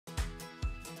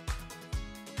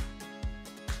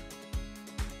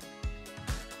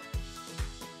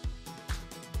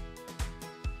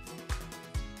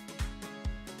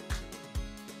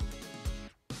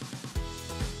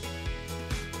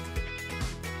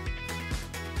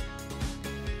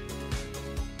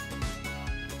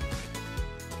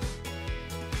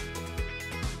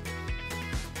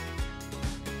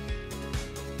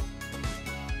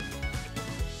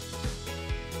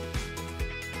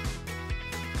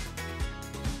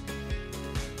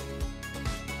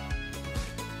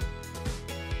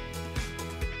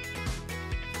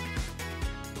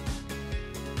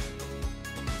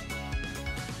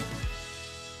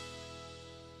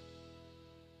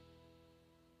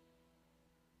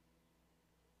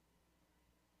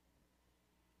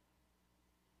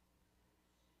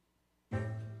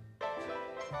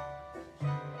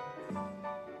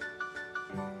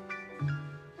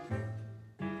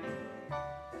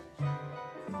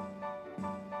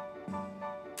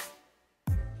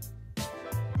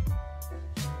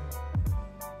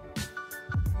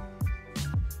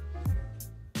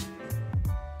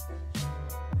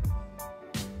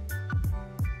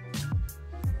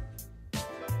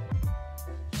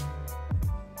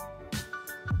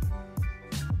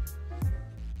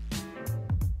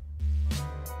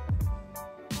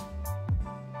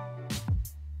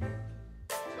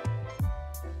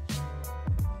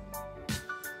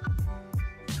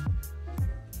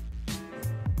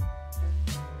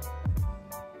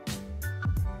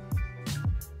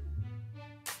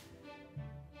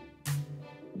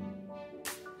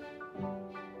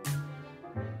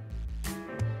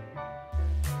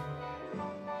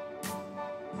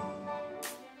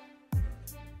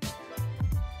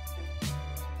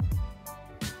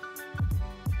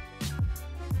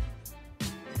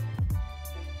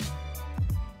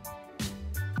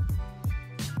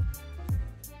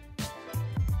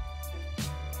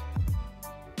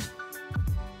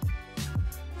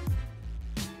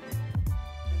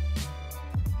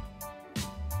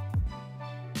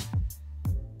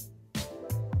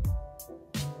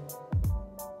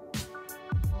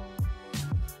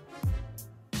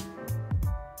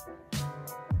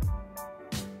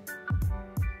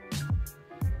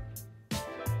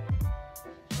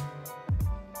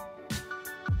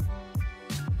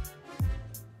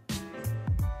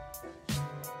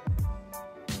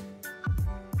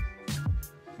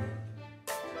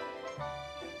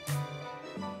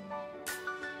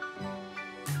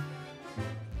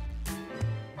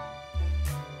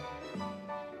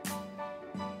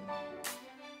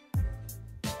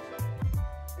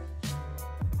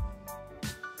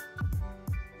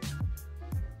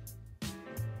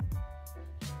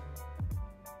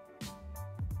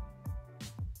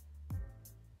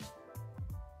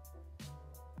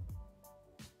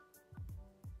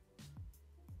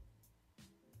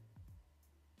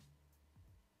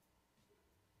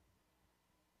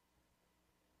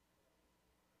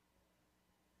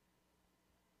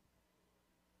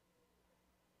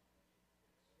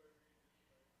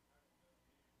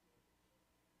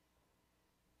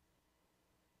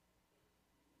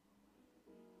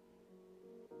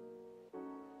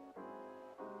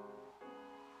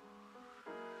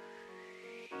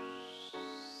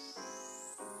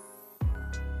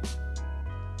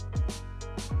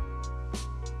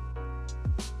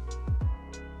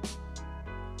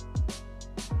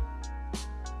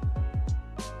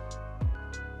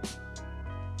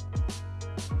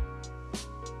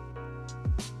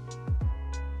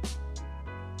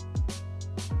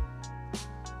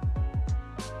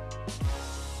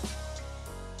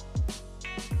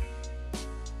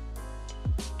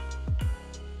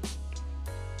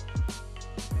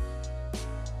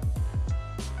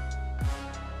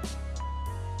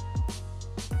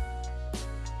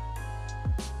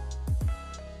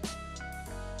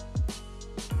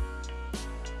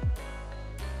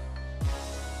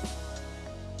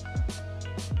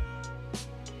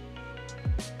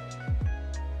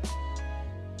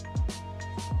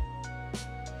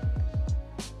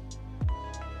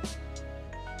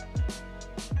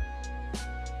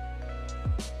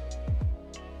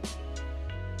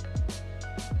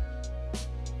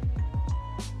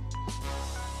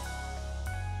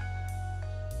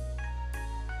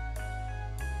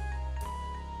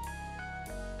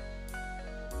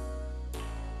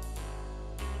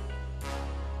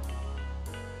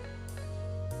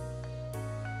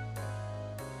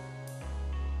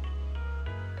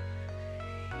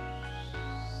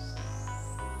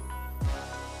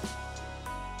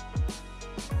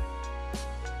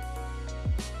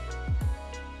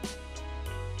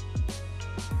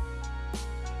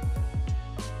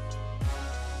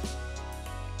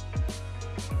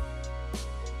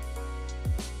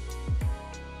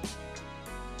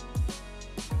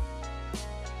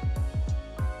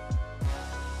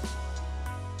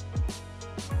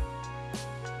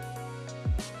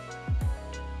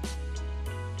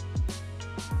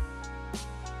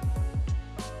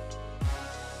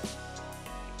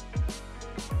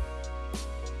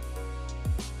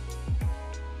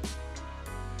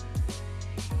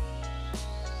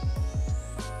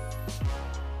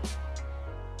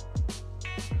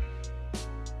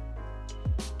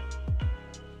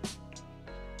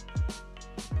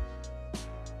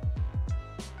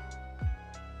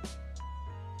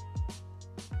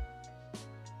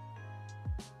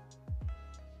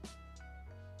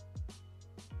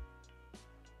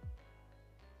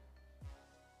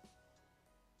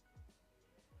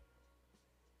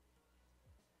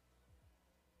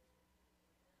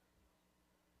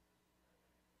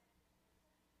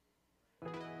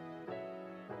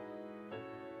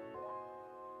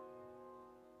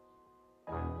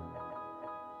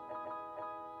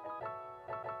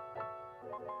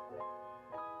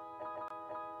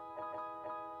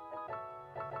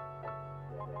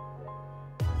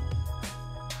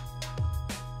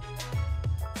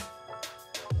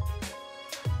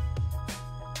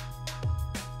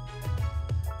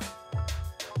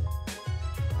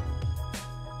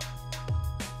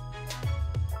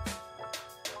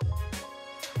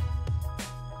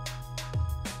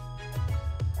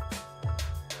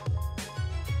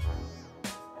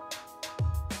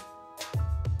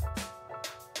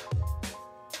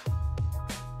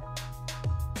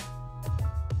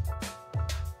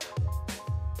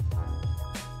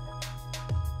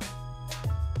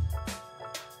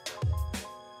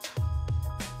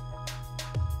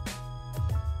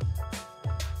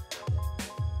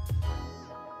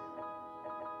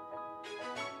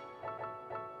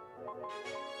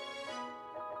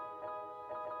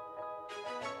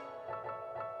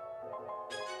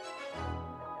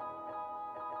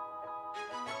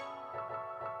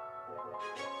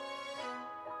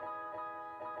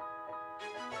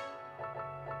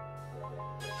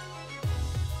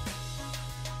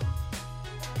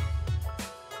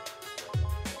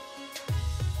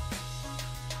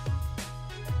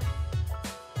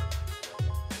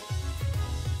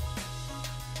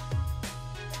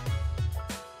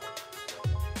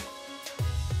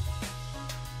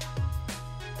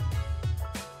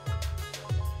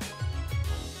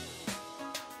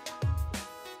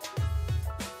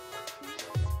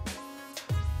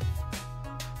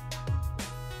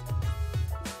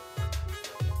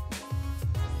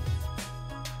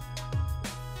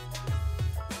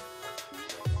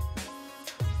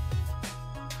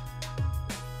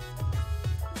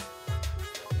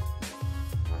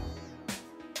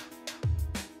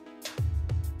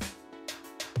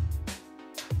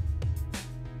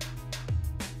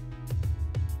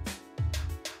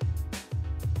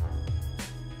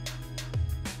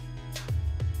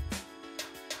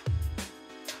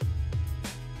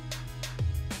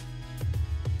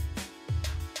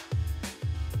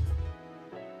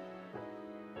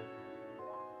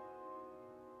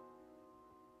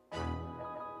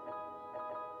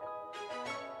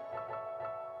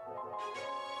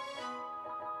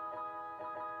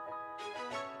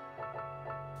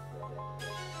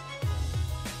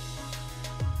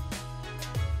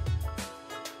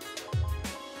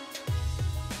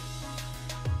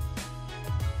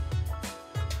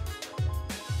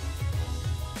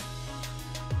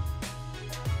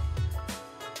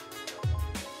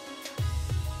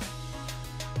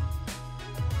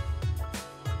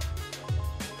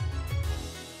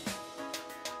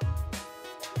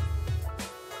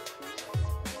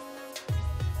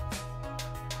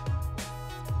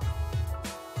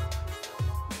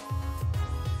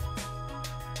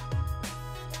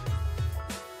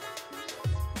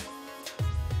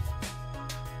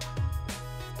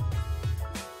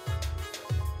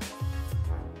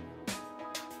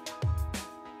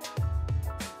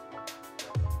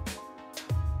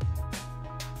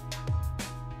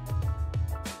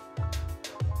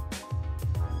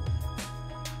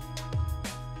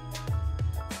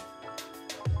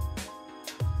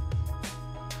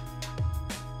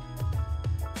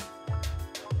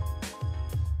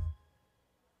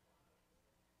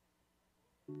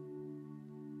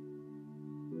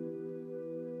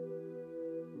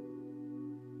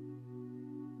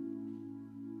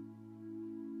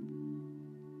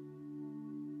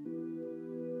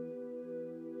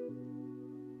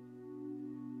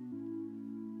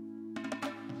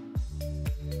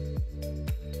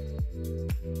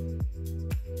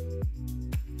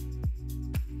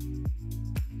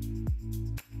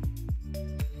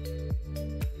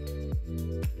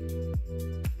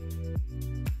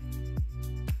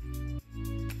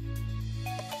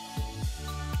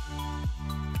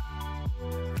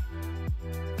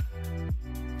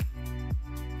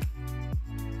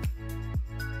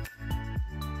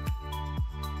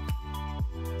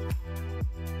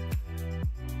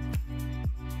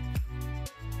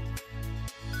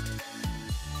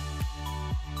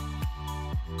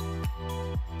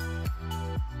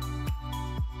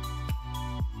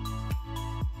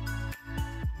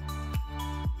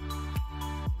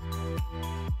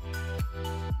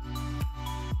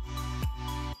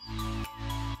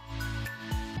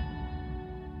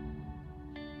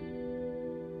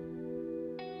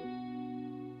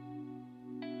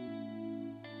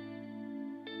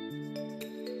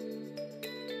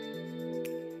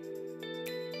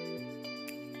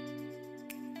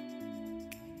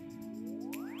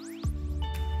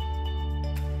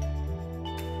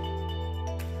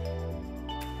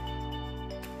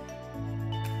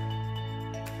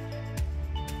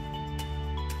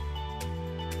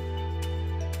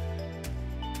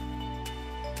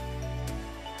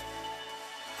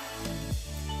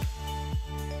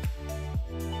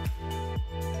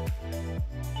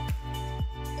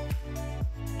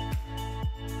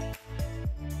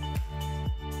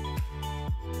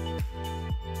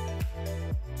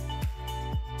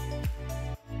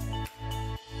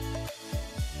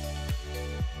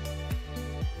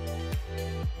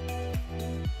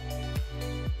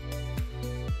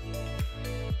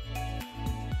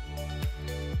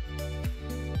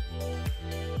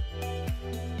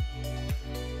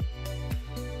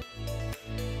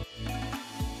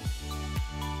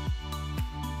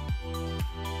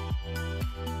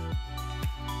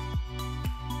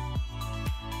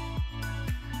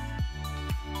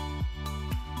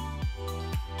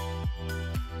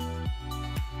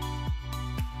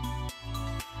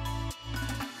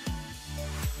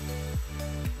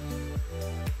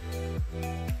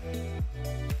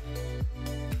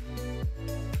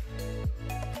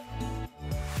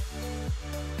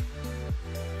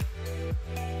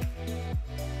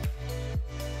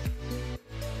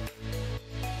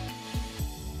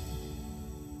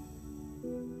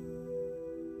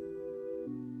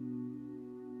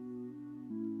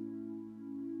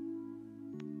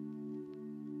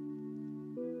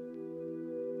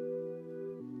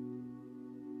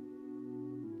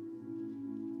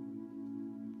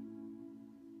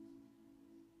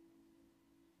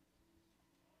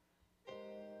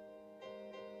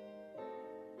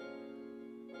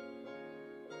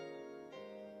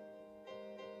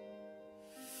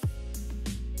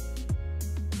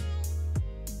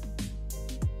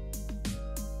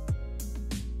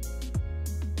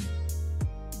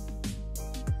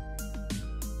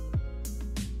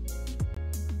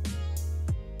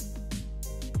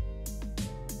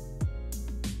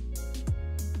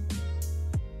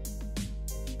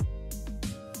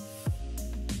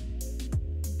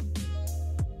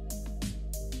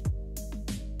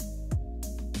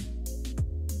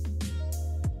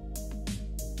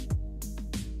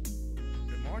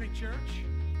morning, church.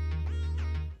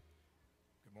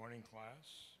 Good morning,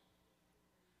 class.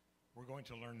 We're going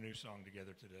to learn a new song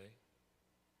together today.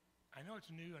 I know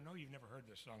it's new. I know you've never heard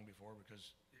this song before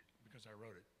because I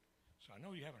wrote it. So I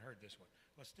know you haven't heard this one.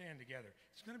 Let's stand together.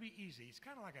 It's going to be easy. It's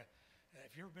kind of like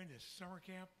if you've ever been to summer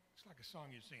camp, it's like a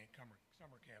song you'd sing at summer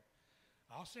camp.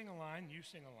 I'll sing a line, you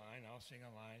sing a line, I'll sing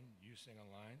a line, you sing a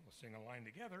line. We'll sing a line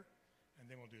together, and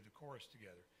then we'll do the chorus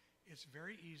together. It's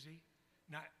very easy.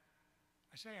 Now,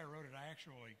 I say I wrote it. I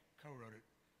actually co-wrote it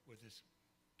with this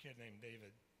kid named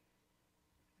David.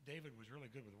 David was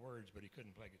really good with words, but he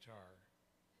couldn't play guitar.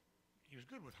 He was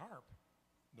good with harp,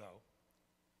 though.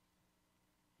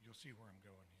 You'll see where I'm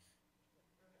going here.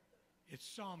 It's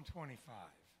Psalm 25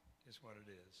 is what it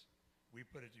is. We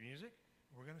put it to music.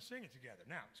 We're going to sing it together.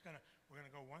 Now, we're going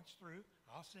to go once through.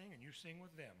 I'll sing, and you sing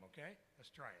with them, okay?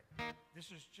 Let's try it. This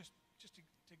is just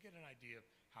to get an idea of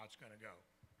how it's going to go.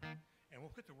 And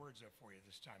we'll put the words up for you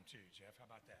this time, too, Jeff. How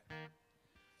about that?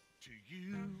 To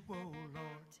you, O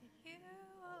Lord. To you,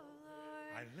 O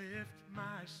Lord. I lift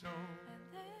my soul. I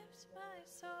lift my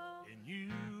soul. In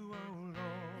you, O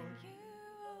Lord. In you,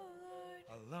 O Lord.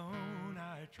 Alone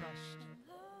I trust.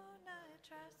 Alone I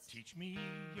trust. Teach me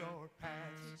your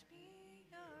paths. Teach me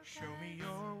your Show me paths.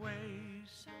 your ways.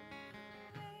 Show me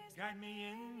your ways. Guide me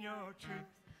in your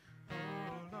truth, O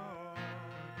Lord.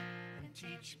 And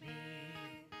teach me.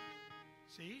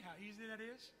 See how easy that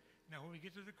is? Now when we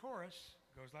get to the chorus,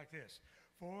 it goes like this.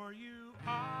 For you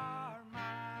are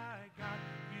my God,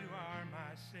 you are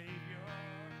my Savior.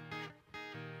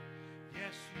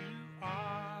 Yes, you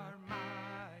are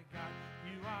my God,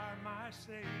 you are my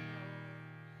Savior.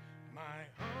 My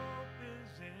hope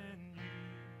is in you,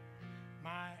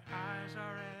 my eyes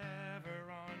are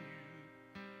ever on you.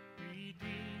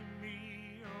 Redeem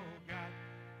me, oh God,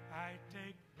 I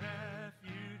take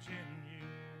refuge in you.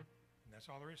 And that's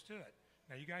all there is to it.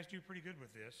 Now, you guys do pretty good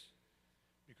with this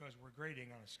because we're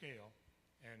grading on a scale.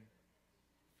 And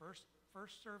first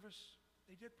service,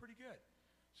 they did pretty good.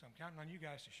 So I'm counting on you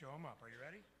guys to show them up. Are you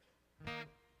ready?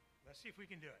 Let's see if we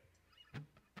can do it.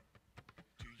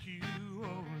 To you,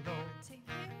 O Lord. To you,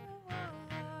 O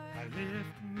Lord. I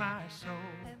lift my soul.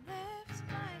 I lift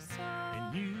my soul.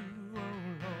 In you, O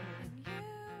Lord. In you,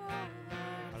 O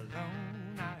Lord.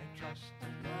 Alone I trust.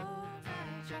 Alone I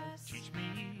trust. Teach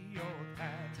me your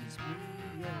path. Teach me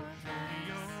your Show me paths.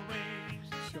 your ways.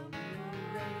 Show me your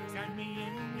ways. Guide me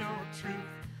in your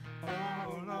truth, oh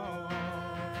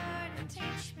Lord, and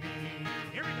teach me.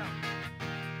 Here we go.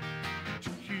 To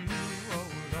you, oh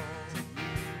Lord,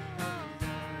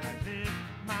 I lift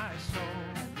my soul.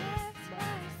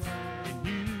 In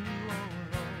you, oh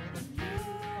Lord,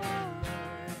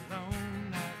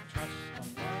 alone I trust.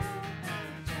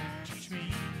 Teach me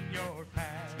your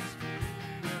path.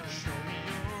 Show me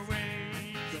your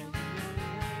ways.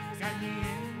 Guide me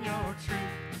in your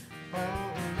truth, oh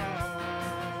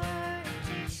Lord,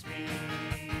 teach me.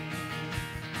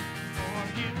 For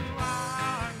you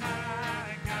are my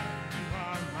God, you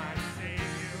are my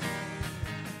Savior.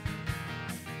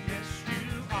 Yes,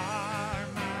 you are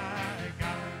my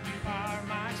God, you are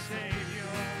my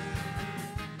Savior.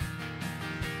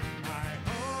 My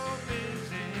hope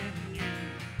is in you,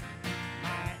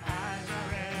 my eyes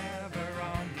are ever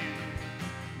on you.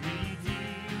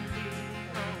 Redeem me,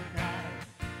 oh God,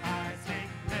 I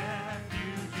take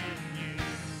refuge in you.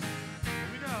 Here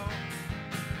we go.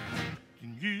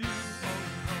 In you, oh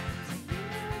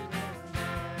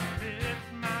Lord, lift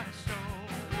my soul.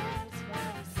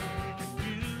 In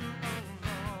you, oh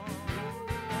Lord,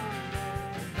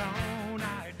 alone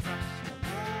I trust.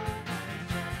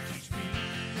 Teach me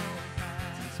your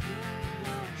path.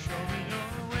 Show me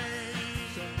your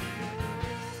ways.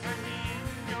 Guide me in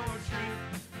your truth,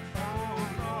 oh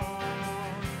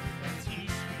Lord, and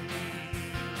teach me.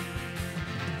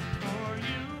 For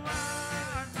you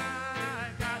are my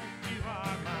God, you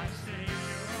are my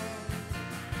Savior.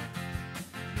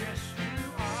 Yes, you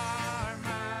are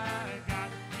my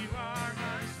God, you are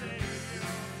my Savior.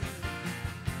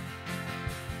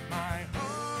 My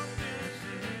hope is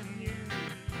in you,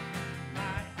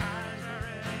 my eyes are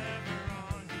ever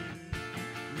on you.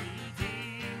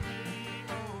 Redeem me,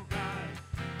 oh God,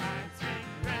 I take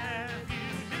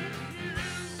refuge in you.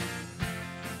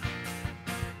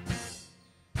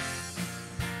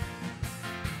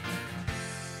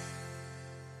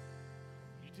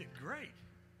 You did great.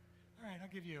 All right, I'll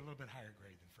give you a little bit higher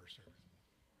grade than first service.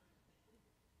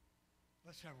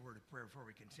 Let's have a word of prayer before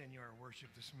we continue our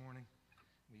worship this morning.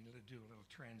 We need to do a little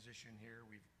transition here.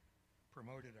 We've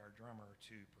promoted our drummer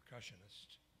to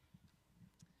percussionist.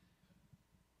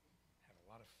 Have a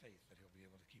lot of faith that he'll be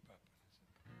able to keep up with us.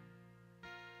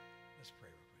 Let's pray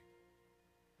real quick.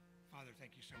 Father,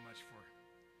 thank you so much for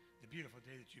the beautiful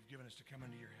day that you've given us to come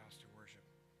into your house to worship.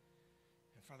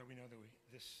 And Father, we know that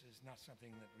this is not something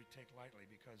that we take lightly,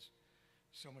 because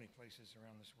so many places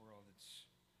around this world,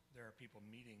 there are people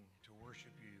meeting to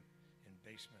worship you in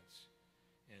basements,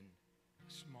 in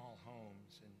small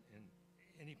homes, in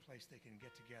any place they can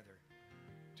get together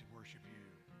to worship you.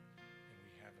 And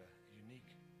we have a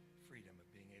unique freedom of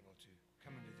being able to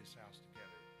come into this house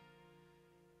together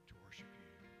to worship you.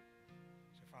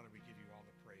 So Father, we give you all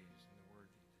the praise and the word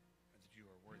that you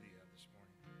are worthy of this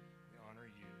morning. We honor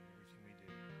you in everything we do.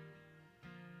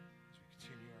 As we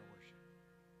continue our worship,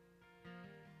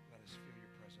 let us feel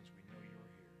your presence. We know you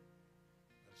are here.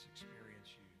 Let us experience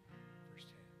you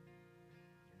firsthand.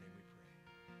 In your name we pray.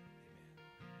 Amen.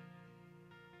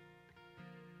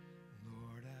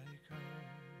 Lord, I come,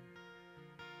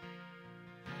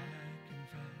 I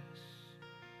confess,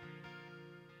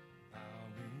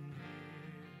 bowing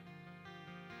here,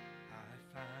 I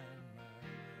find my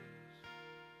rest.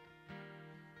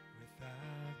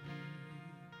 Without you,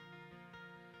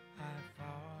 I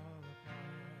fall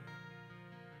apart.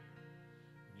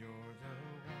 You're the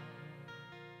one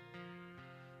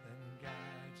that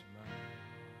guides my heart.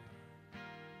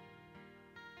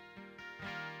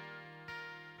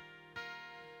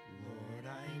 Lord, I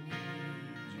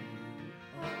need you.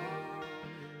 Oh,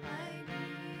 I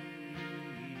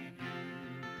need you.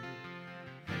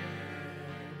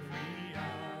 Every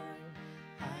hour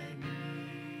I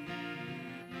need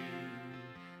you.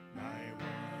 My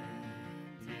one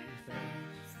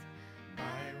defense,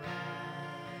 my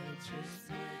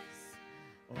righteousness.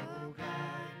 Oh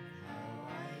God, how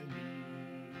I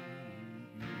need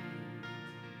you.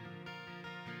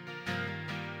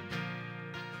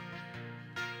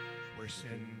 Where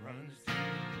sin runs deep,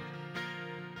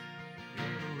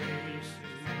 your grace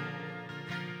is more.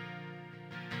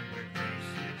 Where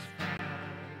grace is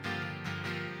found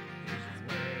is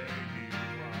where you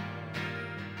are.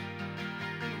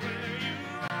 And where you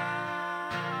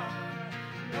are,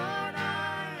 Lord, I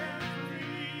am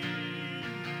free.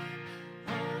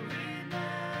 Holiness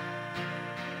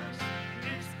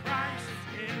is Christ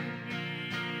in me.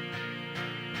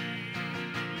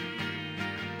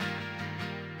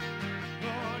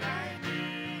 Lord, I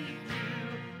need you.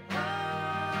 Oh,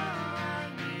 I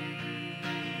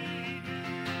need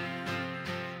you.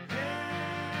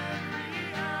 Every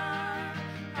hour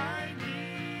I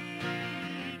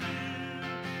need you.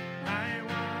 My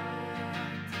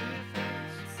one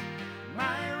defense,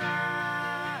 my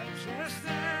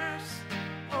righteousness.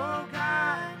 Oh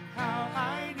God, how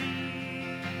I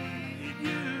need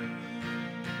you.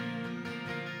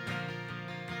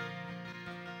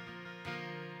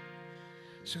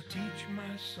 So teach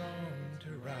my song to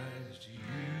rise to you.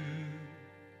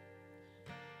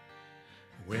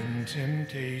 When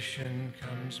temptation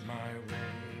comes my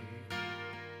way,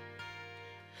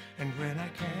 and when I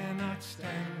cannot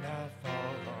stand, I'll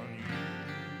fall on you.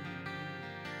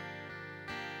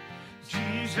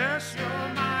 Jesus,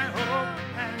 you're my hope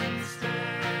and stay.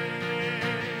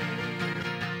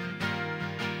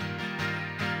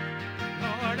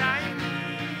 Lord, I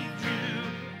need you.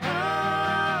 Oh,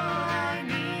 I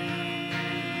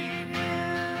need you.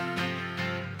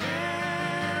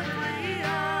 Every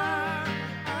hour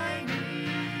I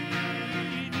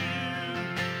need you.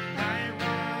 My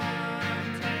one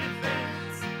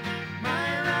defense, my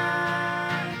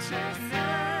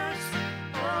righteousness.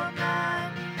 Oh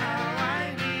God, how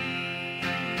I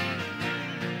need you.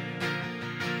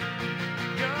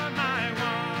 You're my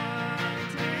one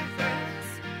defense,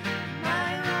 my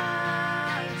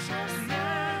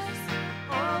righteousness.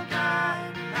 Oh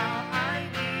God, how I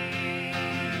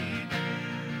need you.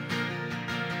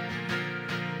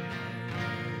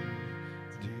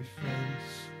 Defense,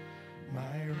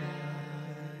 my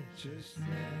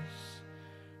righteousness.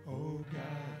 Oh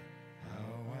God,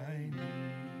 how I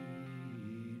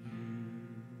need you.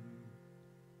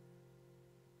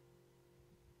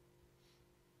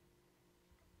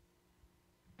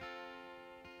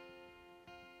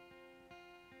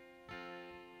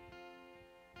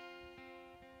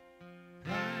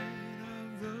 Light of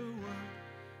the world,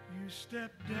 you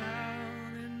step down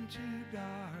into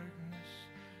darkness.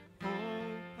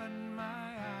 Open my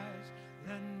eyes,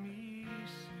 let me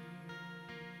see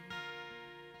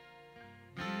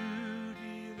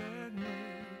beauty that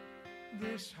made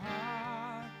this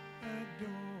heart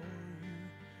adore you.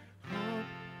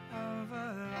 Hope of a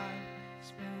life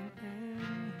spent in you.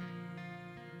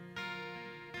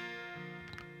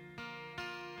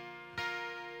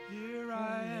 Here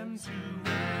I am to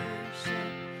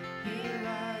worship. Here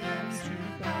I am to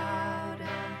bow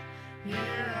down.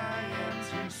 Here I am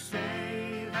to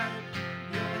say that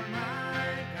you're my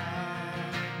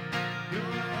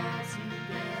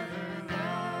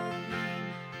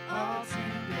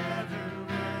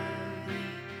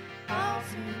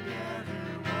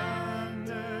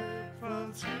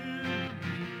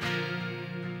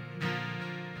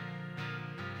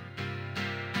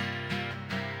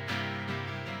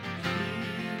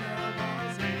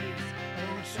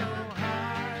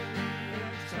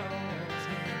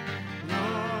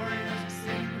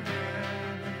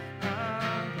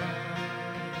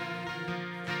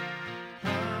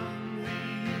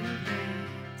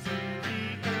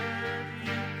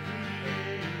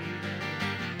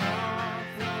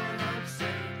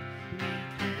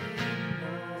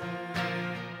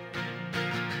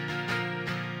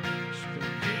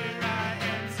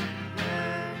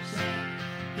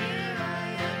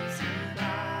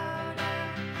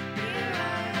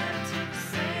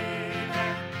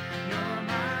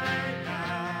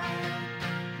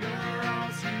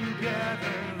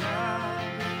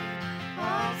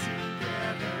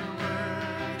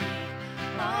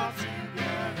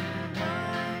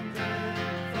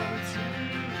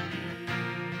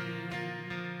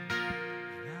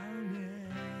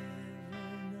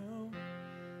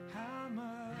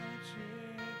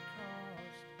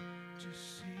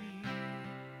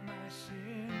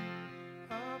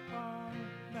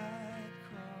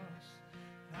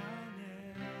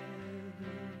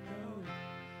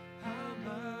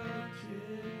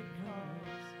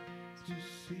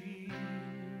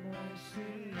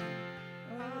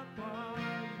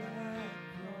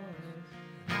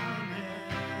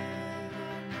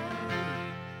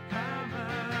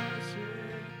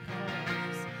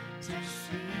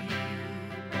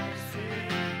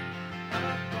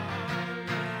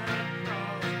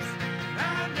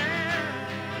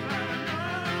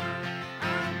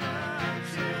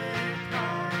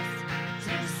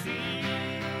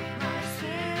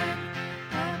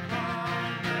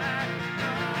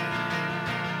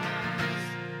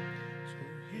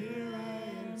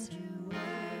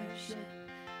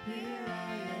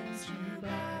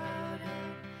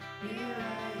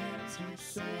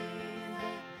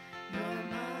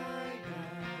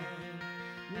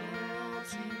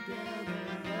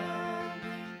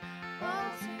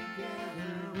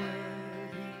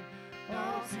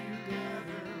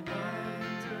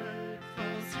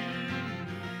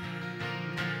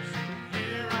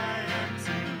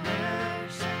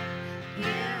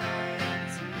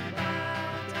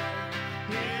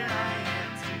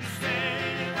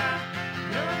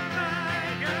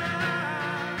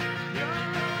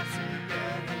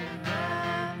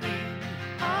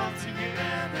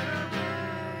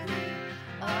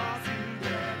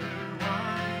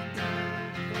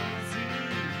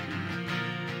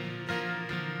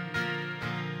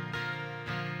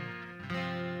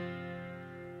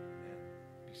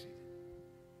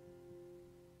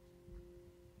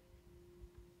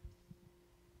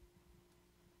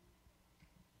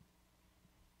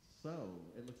So,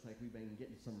 it looks like we've been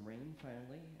getting some rain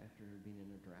finally after being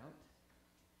in a drought.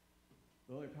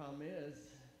 The only problem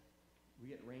is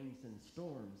we get rains and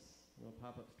storms. Little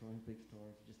pop-up storms, big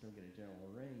storms, we just don't get a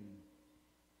general rain.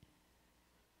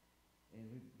 And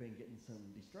we've been getting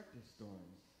some destructive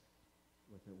storms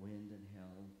with the wind and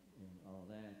hail and all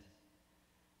that.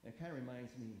 It kind of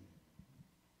reminds me,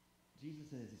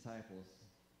 Jesus and his disciples,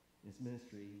 his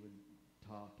ministry, he would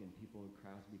talk and people,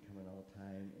 crowds would be coming all the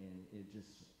time, and it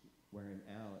just wearing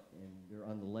out, and they're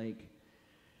on the lake,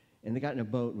 and they got in a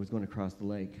boat and was going to cross the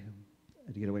lake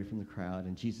to get away from the crowd,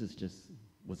 and Jesus just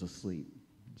was asleep,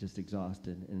 just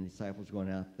exhausted, and the disciples were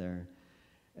going out there,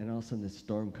 and all of a sudden this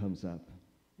storm comes up,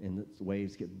 and the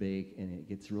waves get big, and it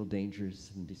gets real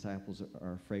dangerous, and the disciples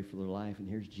are afraid for their life, and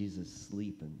here's Jesus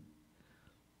sleeping.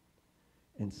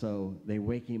 And so they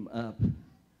wake him up,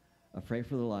 afraid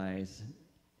for their lives,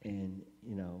 and,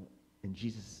 and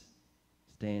Jesus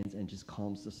stands and just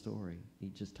calms the story. He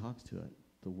just talks to it.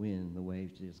 The wind, the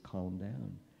waves just calm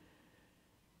down.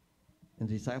 And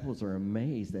the disciples are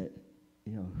amazed that,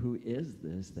 who is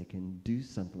this that can do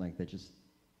something like that, just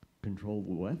control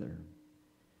the weather?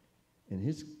 And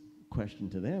his question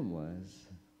to them was,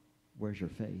 where's your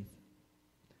faith?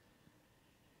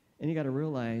 And you got to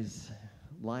realize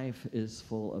life is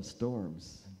full of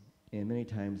storms, and many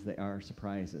times they are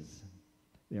surprises.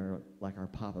 They are like our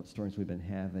pop-up storms we've been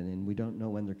having, and we don't know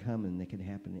when they're coming. They can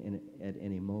happen at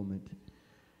any moment.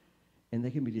 And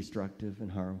they can be destructive and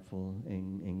harmful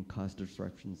and cause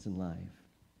disruptions in life.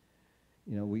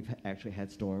 We've actually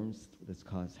had storms that's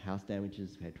caused house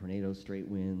damages. We've had tornadoes, straight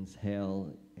winds,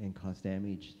 hail, and caused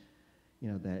damage,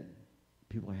 that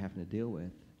people are having to deal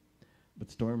with. But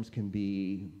storms can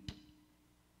be,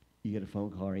 you get a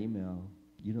phone call or email,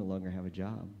 you no longer have a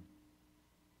job.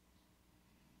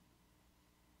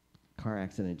 Car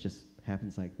accident just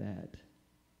happens like that.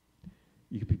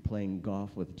 You could be playing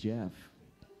golf with Jeff,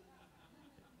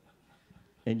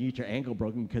 and you get your ankle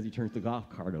broken because he turns the golf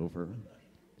cart over.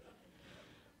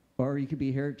 Or you could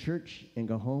be here at church and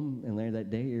go home and later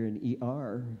that day you're in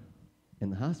ER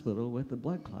in the hospital with a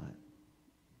blood clot.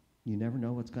 You never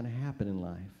know what's going to happen in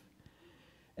life.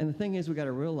 And the thing is, we got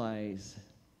to realize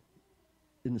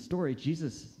in the story,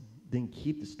 Jesus didn't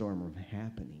keep the storm from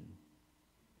happening.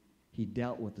 He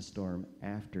dealt with the storm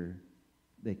after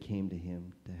they came to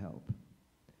him to help.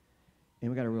 And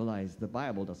we got to realize the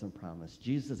Bible doesn't promise,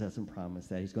 Jesus doesn't promise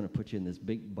that he's going to put you in this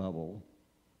big bubble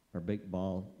or big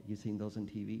ball. You've seen those on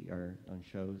TV or on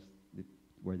shows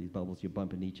where these bubbles, you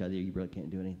bump into each other, you really can't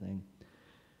do anything.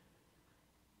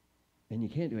 And you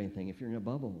can't do anything if you're in a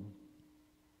bubble.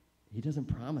 He doesn't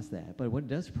promise that. But what it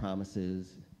does promise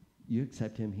is you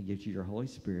accept him, he gives you your Holy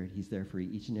Spirit. He's there for you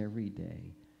each and every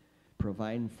day,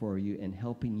 providing for you and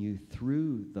helping you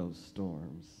through those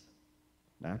storms.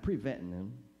 Not preventing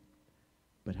them,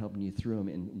 but helping you through them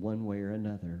in one way or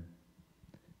another,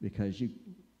 because you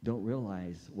don't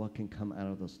realize what can come out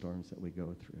of those storms that we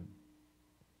go through,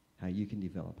 how you can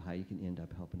develop, how you can end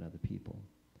up helping other people.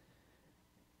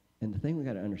 And the thing we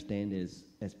got to understand is,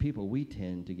 as people, we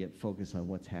tend to get focused on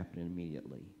what's happening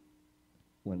immediately.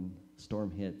 When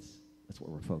storm hits, that's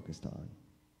what we're focused on.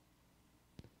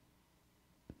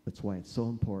 That's why it's so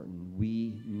important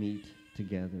we meet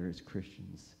together as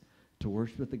Christians to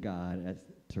worship with the God,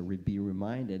 be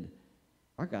reminded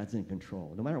our God's in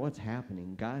control. No matter what's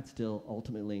happening, God's still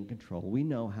ultimately in control. We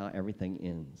know how everything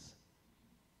ends.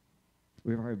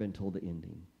 We've already been told the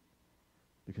ending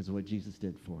because of what Jesus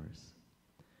did for us.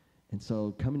 And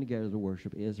so coming together to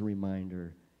worship is a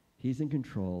reminder he's in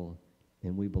control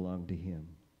and we belong to him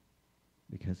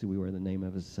because we wear the name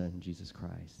of his son, Jesus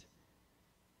Christ.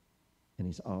 And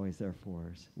he's always there for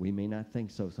us. We may not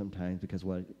think so sometimes because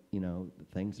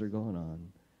things are going on,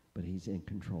 but he's in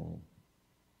control.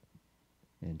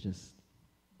 And just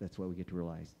that's what we get to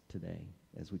realize today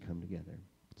as we come together.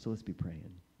 So let's be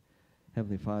praying.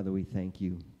 Heavenly Father, we thank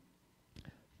you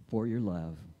for your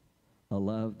love, a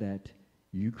love that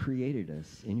you created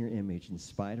us in your image in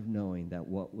spite of knowing that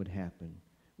what would happen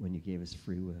when you gave us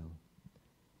free will.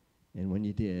 And when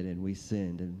you did, and we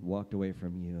sinned and walked away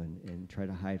from you and tried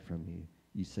to hide from you,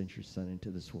 you sent your son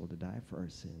into this world to die for our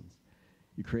sins.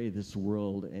 You created this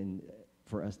world and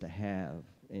for us to have,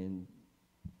 and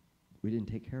we didn't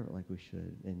take care of it like we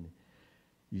should. And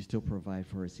you still provide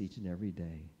for us each and every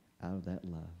day out of that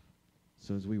love.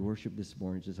 So as we worship this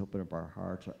morning, just open up our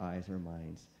hearts, our eyes, our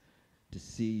minds to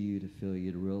see you, to feel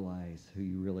you, to realize who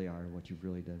you really are and what you've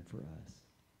really done for us,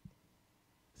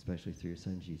 especially through your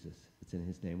son, Jesus. It's in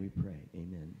his name we pray.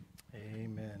 Amen.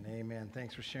 Amen. Amen.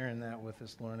 Thanks for sharing that with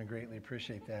us, Lauren. I greatly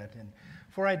appreciate that. And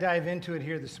before I dive into it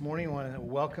here this morning, I want to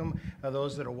welcome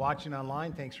those that are watching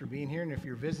online. Thanks for being here. And if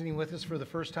you're visiting with us for the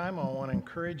first time, I want to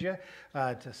encourage you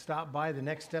to stop by the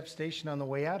Next Step station on the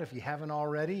way out if you haven't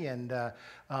already, and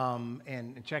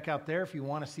check out there if you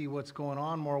want to see what's going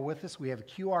on more with us. We have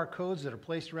QR codes that are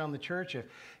placed around the church. If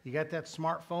you got that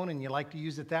smartphone and you like to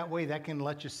use it that way, that can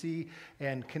let you see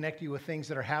and connect you with things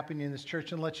that are happening in this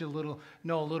church and let you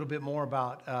know a little bit more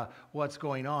about what's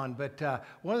going on. But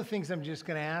one of the things I'm just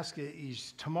going to ask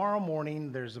is tomorrow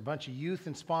morning there's a bunch of youth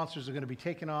and sponsors are going to be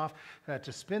taking off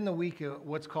to spend the week at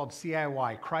what's called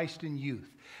CIY, Christ in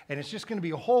Youth. And it's just going to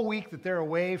be a whole week that they're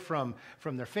away from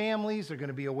their families. They're going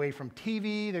to be away from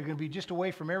TV. They're going to be just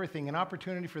away from everything. An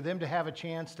opportunity for them to have a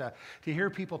chance to hear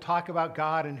people talk about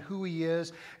God and who he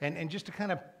is and just to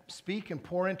kind of speak and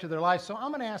pour into their lives. So I'm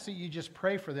going to ask that you just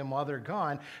pray for them while they're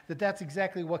gone, that's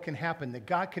exactly what can happen, that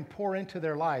God can pour into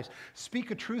their lives,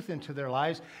 speak a truth into their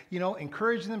lives,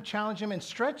 encourage them, challenge them, and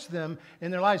stretch them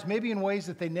in their lives, maybe in ways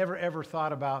that they never ever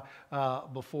thought about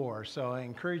before. So I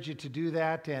encourage you to do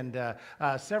that. And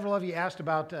several of you asked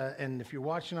about, and if you're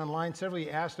watching online, several of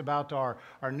you asked about our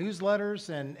newsletters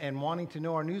and wanting to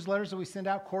know our newsletters that we send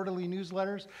out, quarterly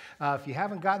newsletters. If you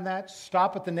haven't gotten that,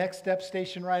 stop at the Next Step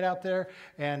station right out there,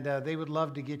 and they would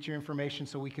love to get your information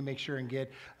so we can make sure and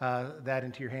get that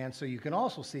into your hands. So you can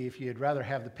also see if you'd rather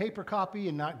have the paper copy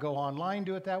and not go online,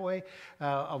 do it that way,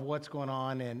 of what's going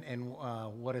on and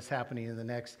what is happening in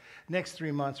the next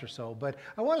 3 months or so. But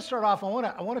I want to start off, I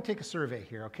want to take a survey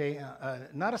here, okay?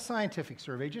 Not a scientific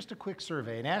survey, just a quick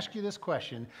survey, and ask you this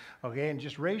question, okay? And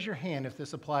just raise your hand if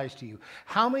this applies to you.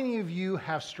 How many of you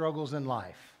have struggles in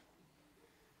life?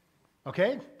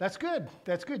 Okay, that's good.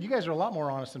 That's good. You guys are a lot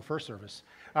more honest than first service.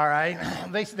 All right,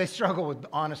 they struggle with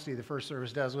honesty. The first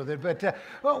service does with it, but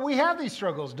well, we have these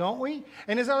struggles, don't we?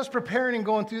 And as I was preparing and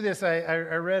going through this, I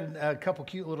read a couple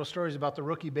cute little stories about the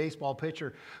rookie baseball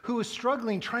pitcher who was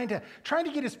struggling trying to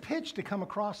get his pitch to come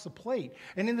across the plate.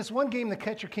 And in this one game, the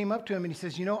catcher came up to him and he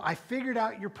says, I figured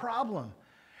out your problem.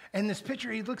 And this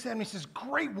pitcher, he looks at him and he says,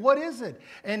 great, what is it?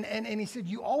 And he said,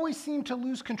 you always seem to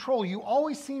lose control. You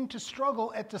always seem to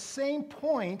struggle at the same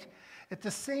point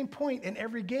in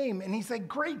every game. And he's like,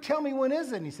 great, tell me when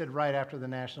is it? And he said, right after the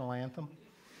national anthem.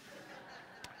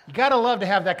 You got to love to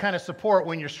have that kind of support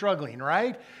when you're struggling,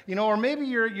 right? Or maybe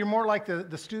you're more like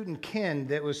the student Ken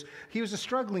he was a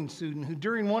struggling student who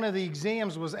during one of the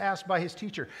exams was asked by his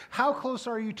teacher, how close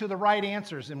are you to the right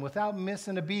answers? And without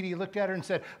missing a beat, he looked at her and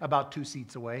said, about 2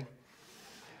 seats away.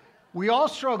 We all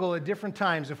struggle at different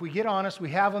times. If we get honest,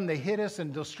 we have them, they hit us,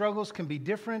 and those struggles can be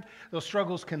different. Those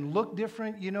struggles can look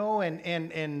different, we look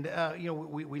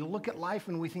at life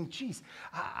and we think, geez,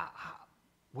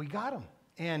 we got them.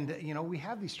 And, we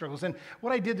have these struggles. And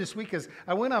what I did this week is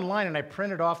I went online and I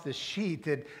printed off this sheet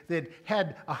that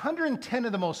had 110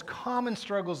 of the most common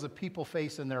struggles that people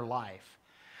face in their life.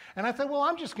 And I thought, well,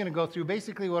 I'm just going to go through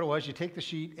basically what it was. You take the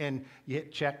sheet and you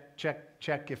hit check, check,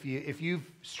 check if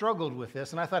you've struggled with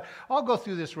this. And I thought, I'll go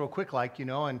through this real quick,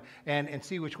 and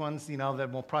see which ones,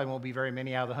 that probably won't be very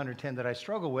many out of the 110 that I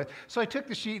struggle with. So I took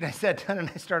the sheet and I sat down and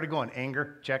I started going,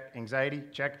 anger, check, anxiety,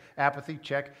 check, apathy,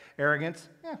 check, arrogance.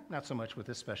 Not so much with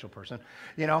this special person,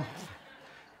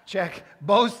 Check.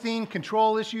 Boasting,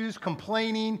 control issues,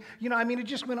 complaining. It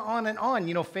just went on and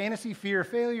on. Fantasy, fear of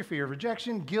failure, fear of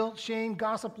rejection, guilt, shame,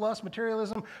 gossip, lust,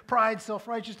 materialism, pride,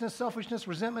 self-righteousness, selfishness,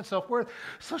 resentment, self-worth,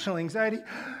 social anxiety,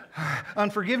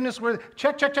 unforgiveness,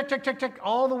 check,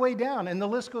 all the way down. And the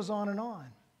list goes on and on.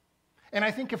 And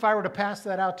I think if I were to pass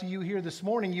that out to you here this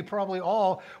morning, you probably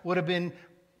all would have been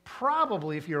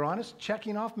probably, if you're honest,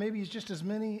 checking off maybe just as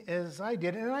many as I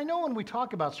did. And I know when we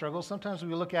talk about struggles, sometimes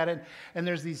we look at it and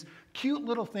there's these cute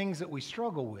little things that we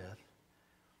struggle with.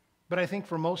 But I think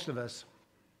for most of us,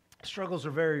 struggles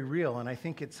are very real. And I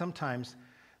think sometimes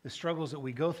the struggles that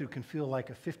we go through can feel like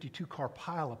a 52-car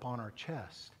pileup on our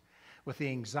chest, with the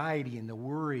anxiety and the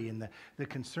worry and the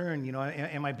concern. You know,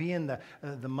 am I being the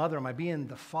mother? Am I being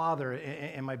the father?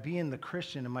 Am I being the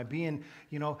Christian? Am I being,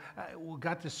 we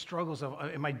got the struggles of,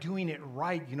 am I doing it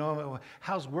right? You know,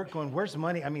 how's work going? Where's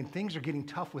money? I mean, things are getting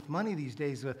tough with money these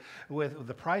days with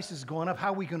the prices going up. How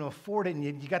are we going to afford it? And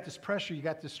you got this pressure, you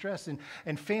got this stress.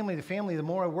 And family, the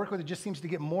more I work with, it just seems to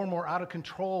get more and more out of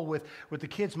control with the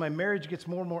kids. My marriage gets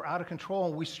more and more out of control.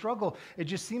 And we struggle. It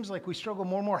just seems like we struggle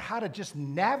more and more how to just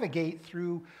navigate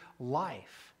through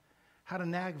life. How to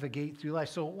navigate through life.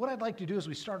 So what I'd like to do as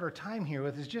we start our time here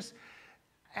with is just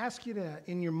ask you to,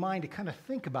 in your mind, to kind of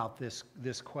think about this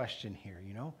question here,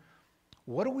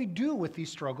 What do we do with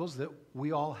these struggles that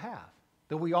we all have?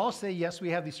 That we all say, yes, we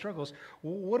have these struggles.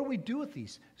 Well, what do we do with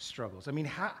these struggles? I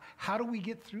mean, how do we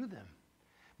get through them?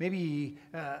 Maybe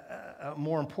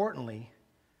more importantly,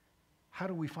 how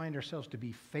do we find ourselves to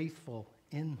be faithful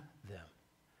in them?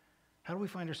 How do we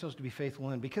find ourselves to be faithful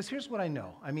in? Because here's what I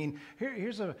know. I mean,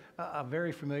 here's a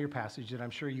very familiar passage that I'm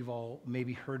sure you've all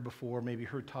maybe heard before, maybe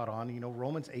heard taught on.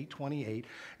 Romans 8:28.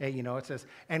 It says,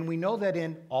 and we know that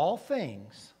in all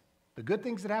things, the good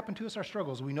things that happen to us, our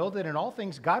struggles, we know that in all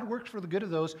things God works for the good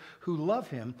of those who love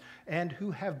him and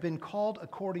who have been called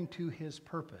according to his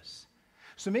purpose.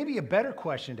 So maybe a better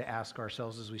question to ask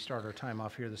ourselves as we start our time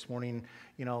off here this morning,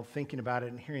 thinking about it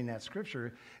and hearing that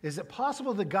scripture, is it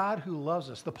possible the God who loves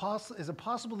us, is it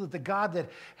possible that the God that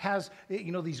has,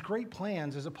 these great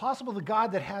plans, is it possible the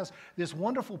God that has this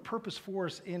wonderful purpose for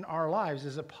us in our lives,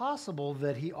 is it possible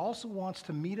that he also wants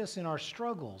to meet us in our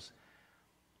struggles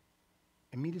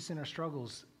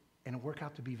and work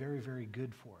out to be very, very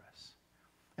good for us?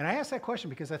 And I ask that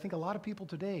question because I think a lot of people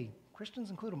today,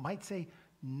 Christians included, might say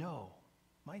no.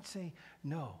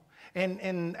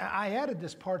 And I added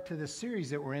this part to this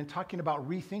series that we're in, talking about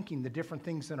rethinking the different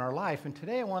things in our life. And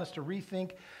today I want us to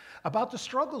rethink about the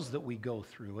struggles that we go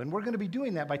through. And we're going to be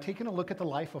doing that by taking a look at the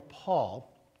life of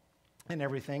Paul and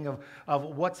everything of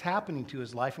what's happening to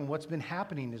his life and what's been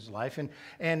happening in his life.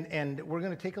 And we're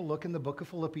going to take a look in the book of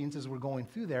Philippians as we're going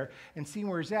through there and see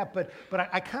where he's at. But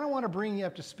I kind of want to bring you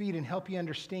up to speed and help you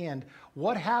understand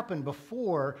what happened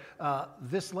before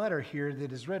this letter here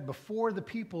that is read, before the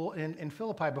people in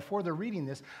Philippi, before they're reading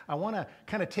this. I want to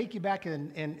kind of take you back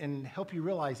and help you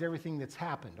realize everything that's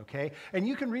happened, okay? And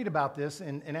you can read about this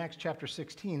in Acts chapter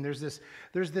 16. There's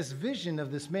this vision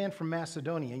of this man from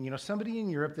Macedonia, and somebody in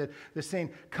Europe that's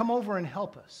saying, come over and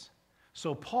help us.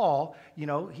 So Paul,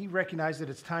 he recognized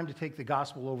that it's time to take the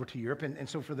gospel over to Europe. And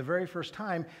so for the very first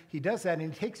time, he does that.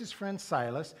 And he takes his friend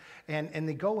Silas, and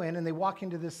they go in and they walk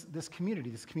into this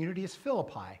community. This community is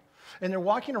Philippi. And they're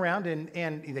walking around, and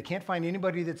they can't find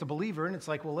anybody that's a believer. And it's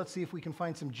like, well, let's see if we can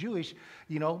find some Jewish,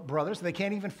 brothers. They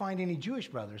can't even find any Jewish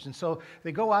brothers. And so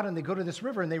they go out and they go to this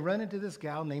river, and they run into this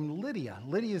gal named Lydia.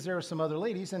 Lydia's there with some other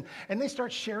ladies, and they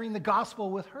start sharing the gospel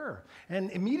with her.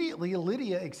 And immediately,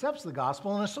 Lydia accepts the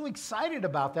gospel and is so excited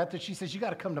about that she says, you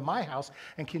got to come to my house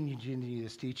and continue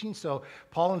this teaching. So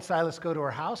Paul and Silas go to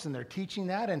her house, and they're teaching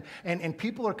that, and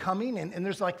people are coming, and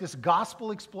there's like this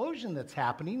gospel explosion that's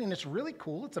happening, and it's really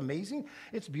cool. It's amazing.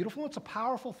 It's beautiful. It's a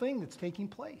powerful thing that's taking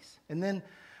place. And then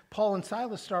Paul and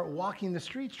Silas start walking the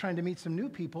streets trying to meet some new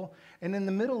people. And in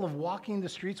the middle of walking the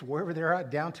streets, wherever they're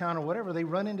at, downtown or whatever, they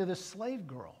run into this slave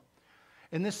girl.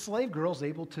 And this slave girl is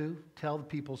able to tell the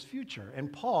people's future.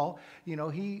 And Paul,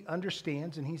 he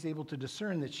understands and he's able to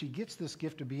discern that she gets this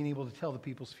gift of being able to tell the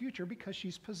people's future because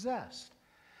she's possessed.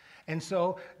 And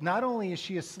so not only is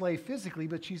she a slave physically,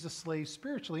 but she's a slave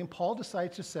spiritually. And Paul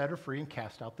decides to set her free and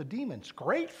cast out the demons.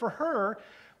 Great for her,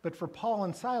 but for Paul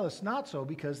and Silas, not so,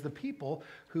 because the people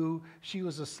who she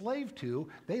was a slave to,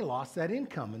 they lost that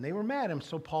income and they were mad. And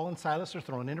so Paul and Silas are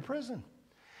thrown into prison.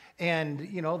 And,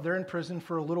 they're in prison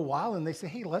for a little while, and they say,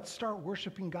 hey, let's start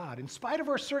worshiping God. In spite of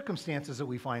our circumstances that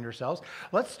we find ourselves,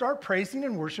 let's start praising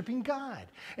and worshiping God.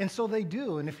 And so they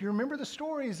do. And if you remember the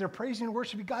stories, they're praising and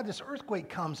worshiping God. This earthquake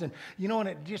comes, and, and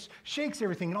it just shakes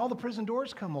everything, and all the prison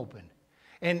doors come open.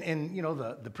 And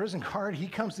the prison guard, he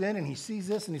comes in, and he sees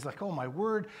this, and he's like, oh, my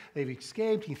word, they've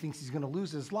escaped. He thinks he's going to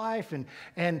lose his life,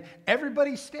 and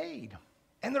everybody stayed.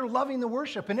 And they're loving the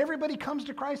worship. And everybody comes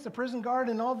to Christ, the prison guard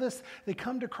and all this. They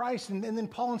come to Christ. And then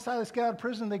Paul and Silas get out of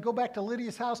prison. They go back to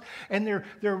Lydia's house. And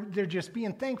they're just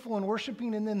being thankful and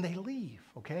worshiping. And then they leave,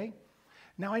 okay?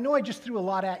 Now, I know I just threw a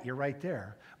lot at you right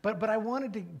there, but I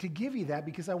wanted to give you that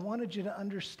because I wanted you to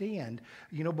understand,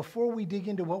 before we dig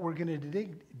into what we're going to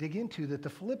dig into, that the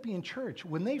Philippian church,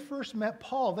 when they first met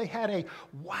Paul, they had a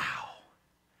wow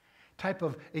type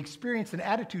of experience and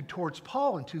attitude towards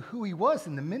Paul and to who he was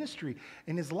in the ministry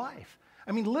in his life.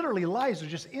 I mean, literally, lives are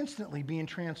just instantly being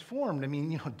transformed. I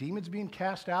mean, demons being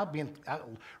cast out, being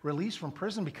released from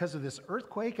prison because of this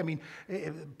earthquake. I mean,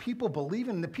 people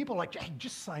believing, and the people are like, hey,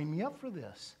 just sign me up for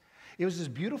this. It was this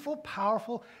beautiful,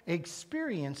 powerful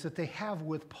experience that they have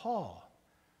with Paul.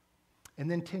 And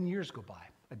then 10 years go by,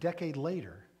 a decade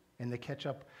later, and they catch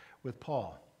up with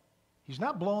Paul. He's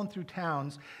not blowing through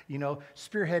towns,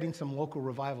 spearheading some local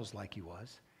revivals like he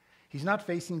was. He's not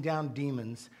facing down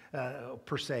demons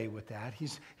per se with that.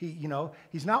 He's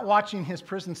not watching his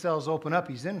prison cells open up.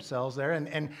 He's in cells there,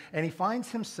 and he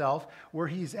finds himself where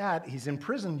he's at. He's in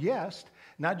prison, yes,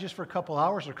 not just for a couple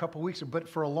hours or a couple weeks, but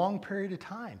for a long period of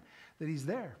time that he's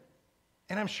there.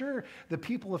 And I'm sure the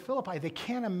people of Philippi, they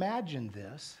can't imagine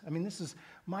this. I mean, this is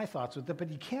my thoughts with it, but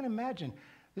you can't imagine.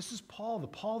 This is Paul, the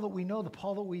Paul that we know, the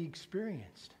Paul that we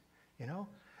experienced,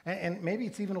 And maybe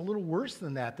it's even a little worse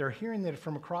than that. They're hearing that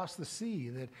from across the sea,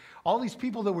 that all these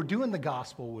people that were doing the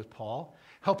gospel with Paul,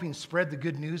 helping spread the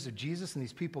good news of Jesus, and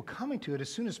these people coming to it,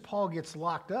 as soon as Paul gets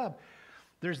locked up,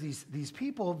 there's these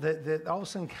people that all of a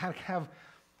sudden have,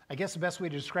 I guess the best way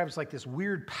to describe it is like this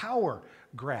weird power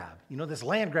grab. This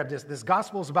land grab, this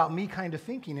gospel is about me kind of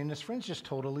thinking, and his friends just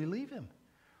totally leave him.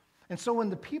 And so when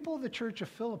the people of the church of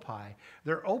Philippi,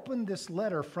 they're opened this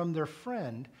letter from their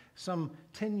friend some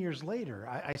 10 years later,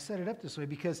 I set it up this way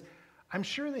because I'm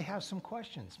sure they have some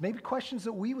questions, maybe questions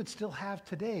that we would still have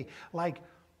today, like,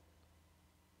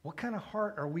 what kind of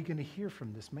heart are we going to hear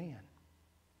from this man?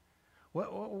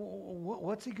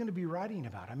 What's he going to be writing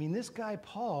about? I mean, this guy,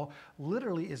 Paul,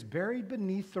 literally is buried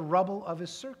beneath the rubble of his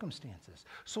circumstances.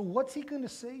 So what's he going to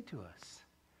say to us?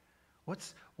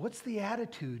 What's the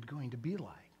attitude going to be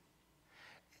like?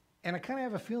 And I kind of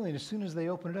have a feeling as soon as they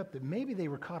open it up that maybe they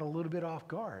were caught a little bit off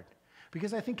guard.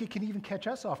 Because I think it can even catch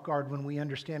us off guard when we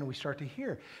understand and we start to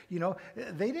hear.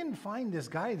 They didn't find this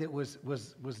guy that was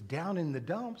down in the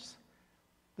dumps.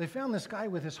 They found this guy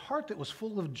with his heart that was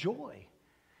full of joy.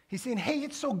 He's saying, hey,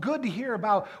 it's so good to hear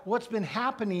about what's been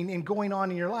happening and going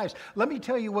on in your lives. Let me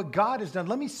tell you what God has done.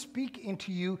 Let me speak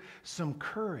into you some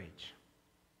courage.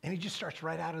 And he just starts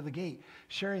right out of the gate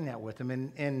sharing that with them.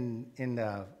 In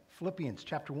Philippians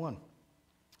chapter 1,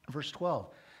 verse 12,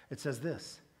 it says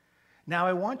this. Now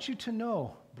I want you to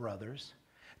know, brothers,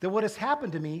 that what has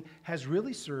happened to me has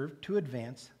really served to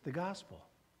advance the gospel.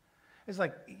 It's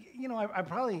like, I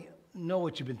probably know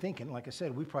what you've been thinking. Like I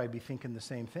said, we'd probably be thinking the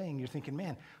same thing. You're thinking,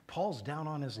 man, Paul's down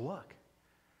on his luck.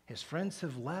 His friends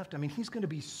have left. I mean, he's going to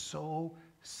be so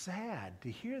sad to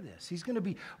hear this. He's going to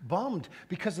be bummed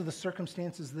because of the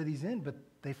circumstances that he's in, but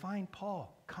they find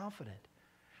Paul confident.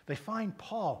 They find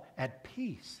Paul at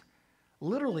peace.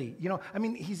 Literally,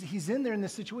 he's in there in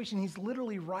this situation. He's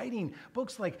literally writing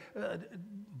books like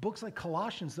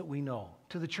Colossians that we know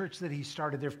to the church that he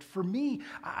started there. For me,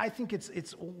 I think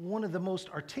it's one of the most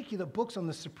articulate books on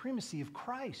the supremacy of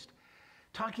Christ.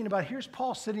 Talking about, here's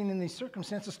Paul sitting in these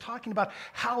circumstances, talking about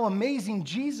how amazing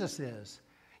Jesus is.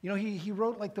 He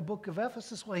wrote like the book of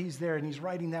Ephesus while he's there, and he's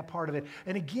writing that part of it.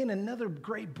 And again, another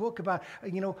great book about,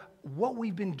 what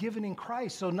we've been given in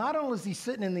Christ. So not only is he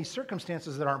sitting in these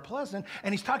circumstances that aren't pleasant,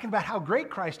 and he's talking about how great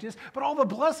Christ is, but all the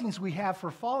blessings we have for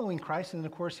following Christ. And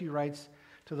of course, he writes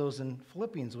to those in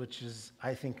Philippians, which is,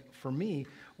 I think, for me,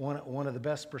 one of the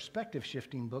best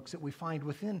perspective-shifting books that we find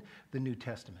within the New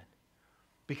Testament.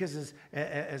 Because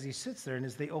as he sits there and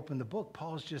as they open the book,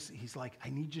 he's like, I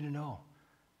need you to know.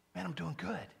 Man, I'm doing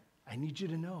good. I need you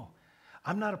to know.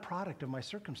 I'm not a product of my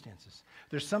circumstances.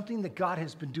 There's something that God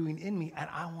has been doing in me, and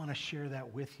I want to share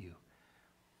that with you.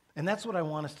 And that's what I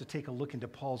want us to take a look into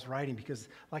Paul's writing, because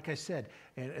like I said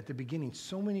at the beginning,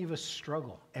 so many of us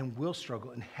struggle and will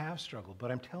struggle and have struggled.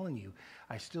 But I'm telling you,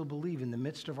 I still believe in the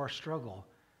midst of our struggle,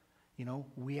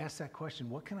 we ask that question,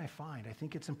 what can I find? I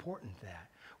think it's important that.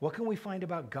 What can we find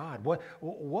about God?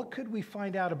 What could we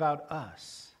find out about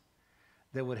us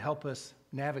that would help us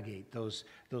navigate those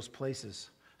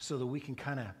places so that we can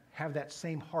kind of have that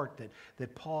same heart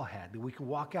that Paul had, that we can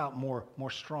walk out more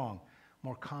strong,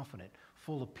 more confident,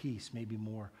 full of peace, maybe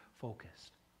more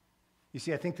focused. You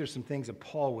see, I think there's some things that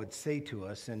Paul would say to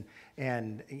us,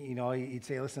 and he'd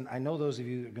say, listen, I know those of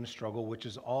you that are going to struggle, which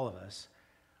is all of us.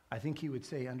 I think he would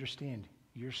say, understand,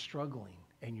 you're struggling,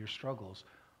 and your struggles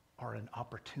are an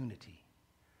opportunity.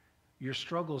 Your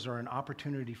struggles are an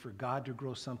opportunity for God to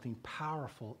grow something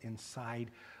powerful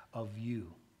inside of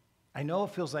you. I know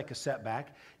it feels like a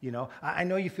setback. I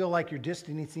know you feel like you're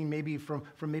distancing maybe from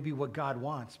maybe what God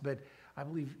wants, but I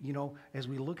believe, as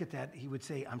we look at that, he would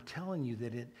say, I'm telling you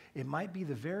that it might be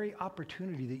the very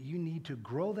opportunity that you need to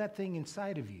grow that thing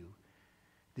inside of you,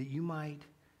 that you might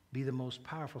be the most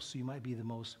powerful, so you might be the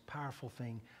most powerful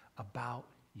thing about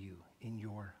you in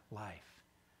your life.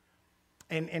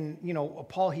 And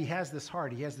Paul, he has this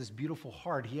heart. He has this beautiful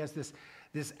heart. He has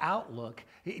this outlook.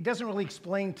 It doesn't really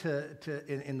explain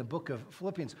in the book of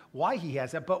Philippians why he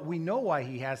has that, but we know why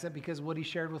he has that because of what he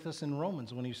shared with us in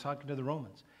Romans when he was talking to the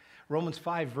Romans. Romans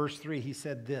 5, verse 3, he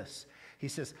said this. He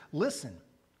says, listen,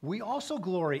 we also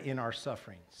glory in our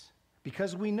sufferings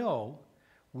because we know,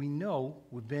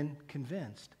 we've been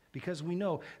convinced, because we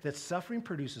know that suffering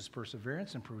produces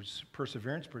perseverance, and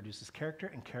perseverance produces character,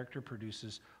 and character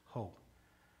produces hope.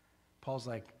 Paul's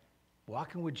like,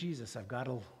 walking with Jesus, I've got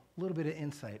a little bit of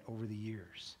insight over the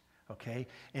years, okay?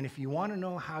 And if you want to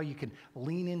know how you can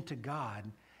lean into God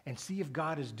and see if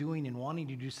God is doing and wanting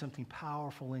to do something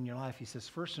powerful in your life, he says,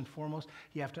 first and foremost,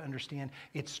 you have to understand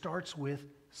it starts with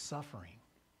suffering.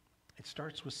 It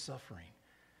starts with suffering.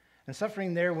 And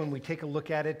suffering there, when we take a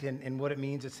look at it and what it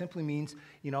means, it simply means,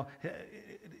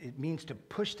 it means to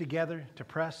push together, to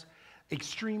press,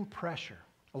 extreme pressure.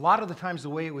 A lot of the times the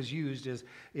way it was used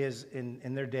is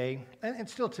in their day, and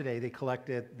still today, they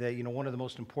collected, one of the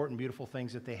most important, beautiful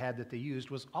things that they had that they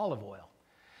used was olive oil.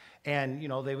 And,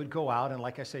 they would go out, and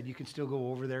like I said, you can still go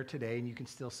over there today, and you can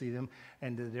still see them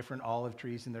and the different olive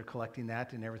trees, and they're collecting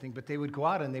that and everything. But they would go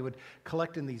out, and they would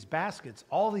collect in these baskets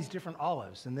all these different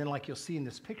olives. And then like you'll see in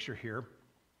this picture here,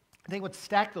 they would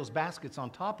stack those baskets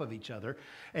on top of each other,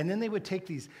 and then they would take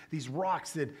these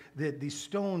rocks, these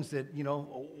stones that,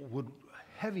 would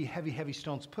heavy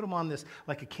stones, put them on this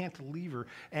like a cantilever,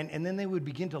 and then they would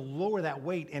begin to lower that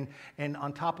weight and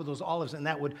on top of those olives, and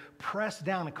that would press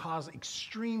down and cause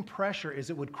extreme pressure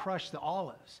as it would crush the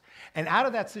olives. And out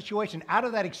of that situation, out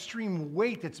of that extreme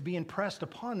weight that's being pressed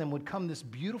upon them would come this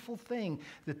beautiful thing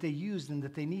that they used and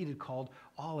that they needed called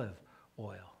olive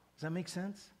oil. Does that make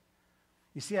sense?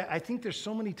 You see, I think there's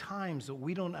so many times that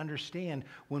we don't understand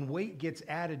when weight gets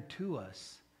added to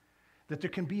us, that there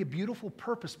can be a beautiful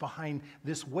purpose behind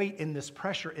this weight and this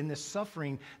pressure and this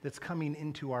suffering that's coming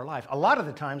into our life. A lot of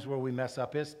the times where we mess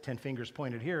up is, 10 fingers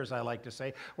pointed here, as I like to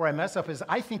say, where I mess up is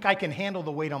I think I can handle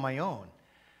the weight on my own.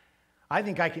 I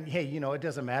think I can, hey, it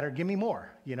doesn't matter, give me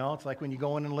more. It's like when you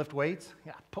go in and lift weights,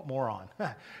 yeah, put more on,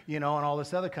 and all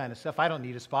this other kind of stuff. I don't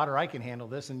need a spotter, I can handle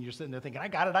this. And you're sitting there thinking, I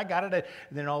got it.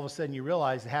 And then all of a sudden you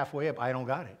realize halfway up, I don't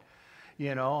got it.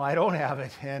 I don't have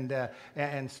it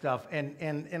and stuff.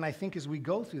 And I think as we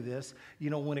go through this,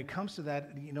 when it comes to that,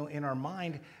 in our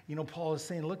mind, Paul is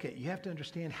saying, look, you have to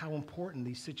understand how important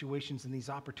these situations and these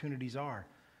opportunities are.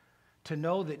 To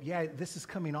know that, yeah, this is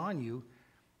coming on you,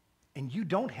 and you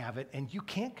don't have it, and you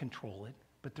can't control it,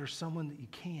 but there's someone that you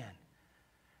can.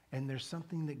 And there's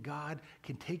something that God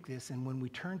can take this, and when we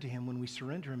turn to him, when we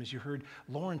surrender him, as you heard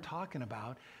Lauren talking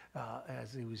about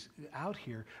as he was out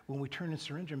here, when we turn and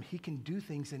surrender him, he can do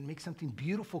things and make something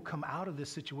beautiful come out of this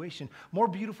situation, more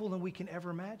beautiful than we can ever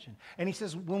imagine. And he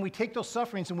says, when we take those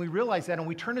sufferings and we realize that and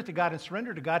we turn it to God and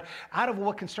surrender to God, out of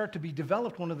what can start to be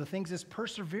developed, one of the things is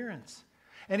perseverance.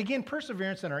 And again,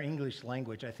 perseverance in our English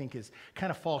language, I think, is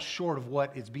kind of falls short of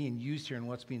what is being used here and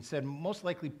what's being said. Most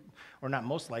likely, or not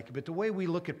most likely, but the way we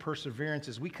look at perseverance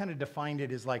is we kind of defined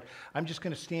it as like, I'm just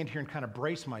going to stand here and kind of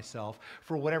brace myself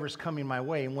for whatever's coming my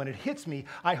way. And when it hits me,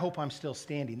 I hope I'm still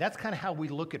standing. That's kind of how we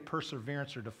look at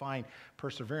perseverance or define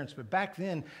perseverance. But back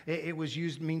then, it was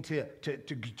used mean to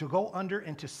go under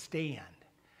and to stand.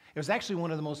 It was actually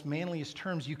one of the most manliest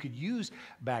terms you could use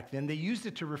back then. They used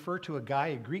it to refer to a guy,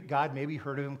 a Greek god, maybe you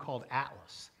heard of him, called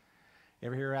Atlas.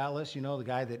 Ever hear of Atlas? The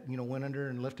guy that, went under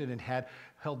and lifted and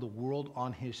held the world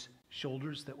on his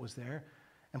shoulders that was there.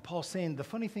 And Paul's saying, the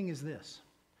funny thing is this.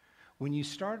 When you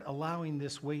start allowing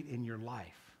this weight in your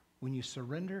life, when you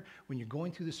surrender, when you're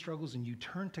going through the struggles and you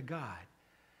turn to God,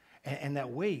 and that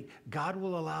weight, God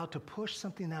will allow to push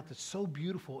something out that's so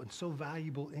beautiful and so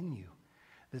valuable in you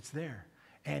that's there.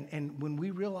 And when we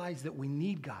realize that we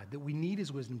need God, that we need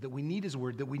his wisdom, that we need his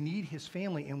word, that we need his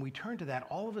family, and we turn to that,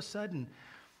 all of a sudden,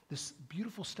 this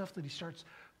beautiful stuff that he starts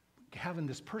having,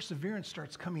 this perseverance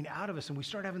starts coming out of us, and we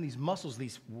start having these muscles,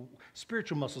 these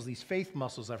spiritual muscles, these faith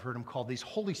muscles, I've heard them called, these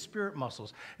Holy Spirit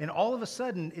muscles. And all of a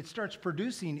sudden, it starts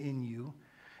producing in you,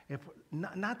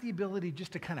 not the ability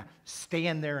just to kind of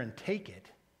stand there and take it,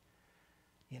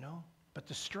 but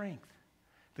the strength.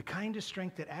 The kind of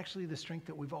strength that actually the strength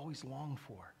that we've always longed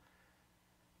for.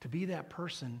 To be that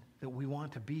person that we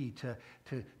want to be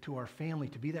to our family,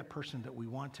 to be that person that we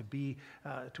want to be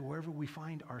to wherever we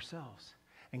find ourselves.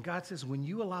 And God says, when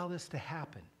you allow this to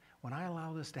happen, when I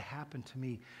allow this to happen to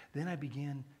me, then I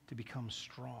begin to become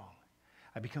strong.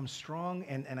 I become strong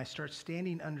and I start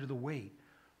standing under the weight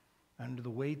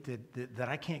that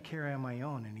I can't carry on my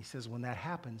own. And he says, when that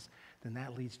happens, then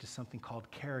that leads to something called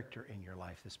character in your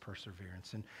life, this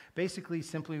perseverance. And basically,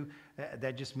 simply,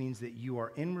 that just means that you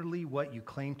are inwardly what you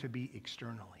claim to be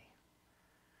externally.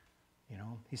 You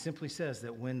know, he simply says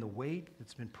that when the weight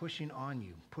that's been pushing on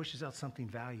you pushes out something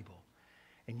valuable,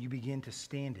 and you begin to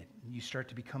stand it, and you start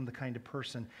to become the kind of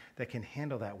person that can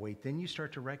handle that weight, then you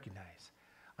start to recognize,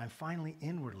 I'm finally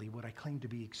inwardly what I claim to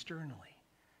be externally.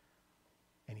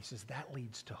 And he says that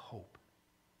leads to hope.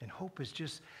 And hope is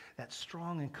just that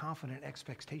strong and confident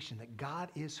expectation that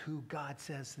God is who God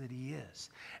says that he is,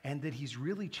 and that he's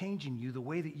really changing you the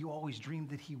way that you always dreamed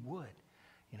that he would.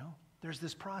 You know, there's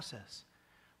this process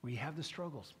where you have the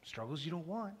struggles you don't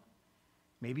want.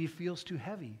 Maybe it feels too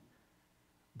heavy,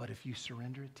 but if you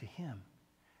surrender it to him,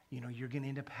 you know, you're going to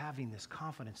end up having this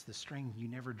confidence, this strength you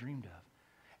never dreamed of.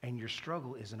 And your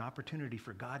struggle is an opportunity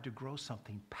for God to grow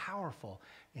something powerful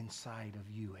inside of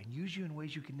you and use you in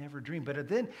ways you could never dream. But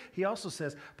then he also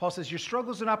says, Paul says, your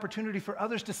struggle is an opportunity for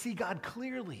others to see God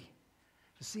clearly,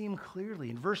 to see him clearly.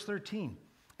 In verse 13,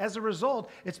 as a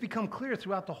result, it's become clear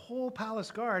throughout the whole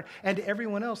palace guard and to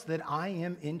everyone else that I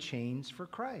am in chains for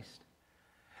Christ.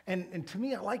 And to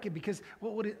me, I like it because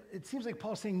it seems like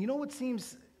Paul's saying, you know what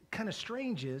seems kind of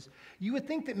strange is, you would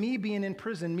think that me being in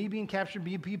prison, me being captured,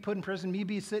 me being put in prison, me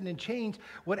being sitting in chains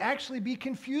would actually be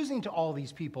confusing to all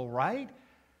these people, right?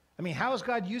 I mean, how is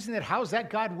God using that? How is that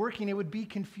God working? It would be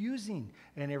confusing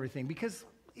and everything because,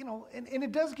 you know, and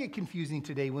it does get confusing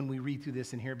today when we read through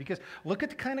this in here because look at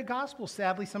the kind of gospel,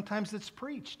 sadly, sometimes that's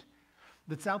preached,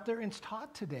 that's out there and it's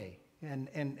taught today.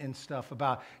 And stuff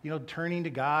about, you know, turning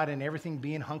to God and everything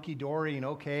being hunky-dory and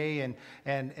okay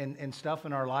and stuff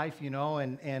in our life, you know,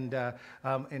 and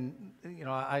you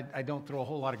know, I don't throw a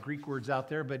whole lot of Greek words out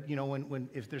there, but, you know,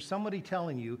 if there's somebody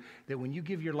telling you that when you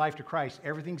give your life to Christ,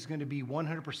 everything's going to be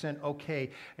 100% okay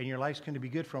and your life's going to be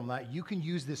good from that, you can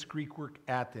use this Greek word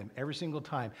at them every single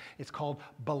time. It's called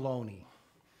baloney.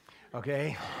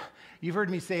 Okay? You've heard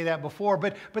me say that before,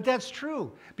 but that's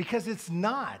true because it's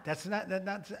not.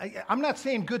 I'm not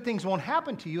saying good things won't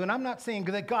happen to you, and I'm not saying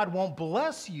that God won't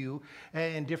bless you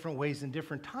in different ways in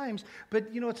different times,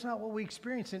 but, you know, it's not what we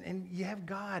experience, and you have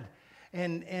God.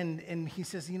 And he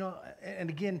says, you know, and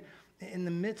again, in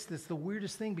the midst, that's the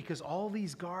weirdest thing because all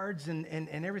these guards and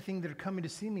everything that are coming to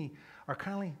see me are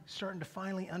kind of starting to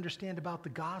finally understand about the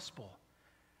gospel.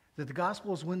 That the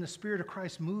gospel is when the Spirit of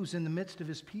Christ moves in the midst of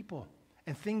his people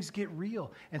and things get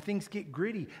real and things get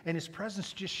gritty and his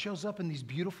presence just shows up in these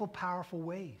beautiful, powerful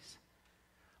ways.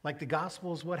 Like the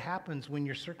gospel is what happens when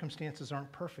your circumstances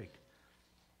aren't perfect.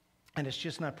 And it's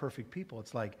just not perfect people.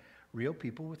 It's like real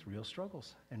people with real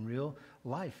struggles and real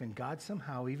life. And God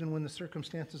somehow, even when the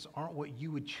circumstances aren't what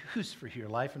you would choose for your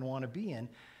life and want to be in,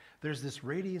 there's this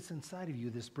radiance inside of you,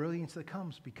 this brilliance that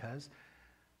comes because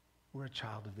we're a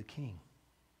child of the King.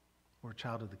 We're a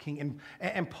child of the King.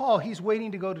 And Paul, he's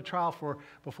waiting to go to trial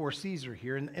before Caesar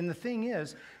here. And the thing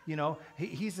is, you know,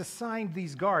 he's assigned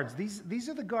these guards. These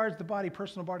are the guards,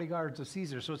 personal bodyguards of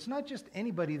Caesar. So it's not just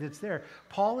anybody that's there.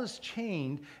 Paul is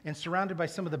chained and surrounded by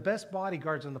some of the best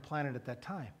bodyguards on the planet at that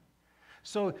time.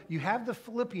 So you have the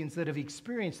Philippians that have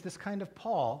experienced this kind of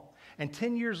Paul. And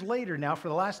 10 years later now, for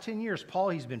the last 10 years, Paul,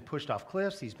 he's been pushed off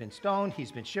cliffs. He's been stoned.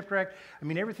 He's been shipwrecked. I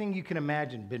mean, everything you can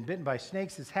imagine. Been bitten by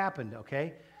snakes has happened,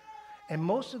 okay? And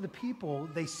most of the people,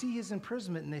 they see his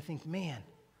imprisonment and they think, man,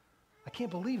 I can't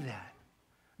believe that.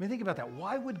 I mean, think about that.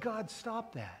 Why would God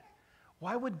stop that?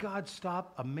 Why would God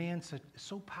stop a man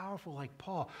so powerful like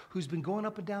Paul, who's been going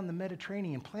up and down the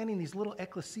Mediterranean, planting these little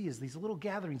ecclesias, these little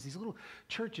gatherings, these little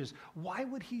churches? Why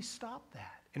would he stop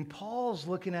that? And Paul's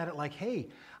looking at it like, hey,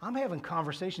 I'm having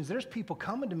conversations. There's people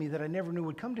coming to me that I never knew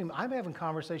would come to me. I'm having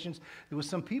conversations with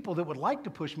some people that would like to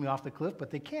push me off the cliff,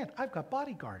 but they can't. I've got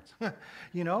bodyguards,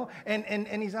 you know?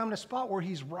 And he's on a spot where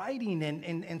he's writing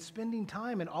and spending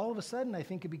time, and all of a sudden I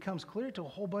think it becomes clear to a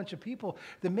whole bunch of people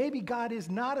that maybe God is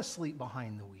not asleep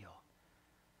behind the wheel.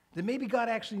 That maybe God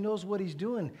actually knows what he's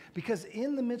doing, because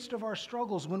in the midst of our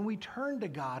struggles, when we turn to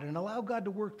God and allow God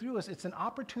to work through us, it's an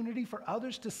opportunity for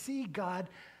others to see God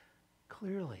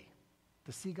clearly,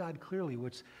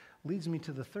 which leads me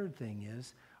to the third thing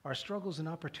is our struggle is an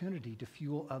opportunity to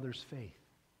fuel others' faith,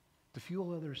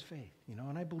 you know,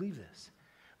 and I believe this.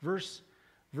 Verse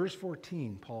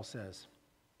 14, Paul says,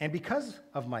 and because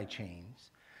of my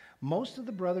chains, most of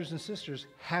the brothers and sisters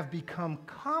have become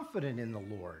confident in the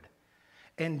Lord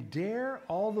and dare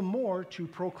all the more to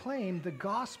proclaim the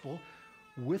gospel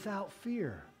without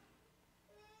fear.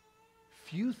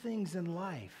 few things in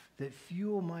life that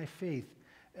fuel my faith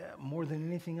more than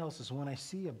anything else is when I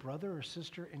see a brother or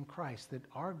sister in Christ that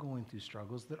are going through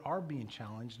struggles, that are being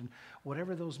challenged, and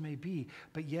whatever those may be,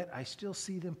 but yet I still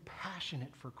see them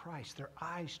passionate for Christ, their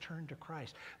eyes turned to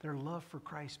Christ, their love for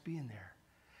Christ being there.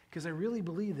 Because I really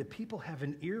believe that people have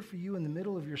an ear for you in the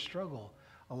middle of your struggle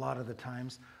a lot of the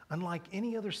times, unlike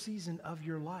any other season of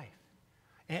your life.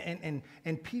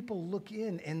 And people look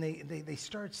in and they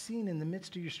start seeing in the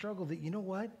midst of your struggle that, you know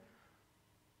what?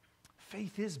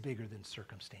 Faith is bigger than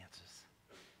circumstances.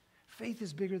 Faith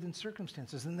is bigger than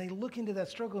circumstances. And they look into that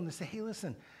struggle and they say, hey,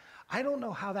 listen, I don't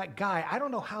know how that guy, I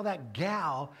don't know how that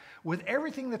gal, with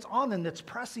everything that's on them, that's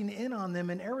pressing in on them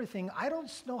and everything, I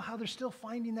don't know how they're still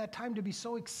finding that time to be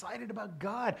so excited about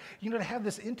God, to have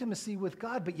this intimacy with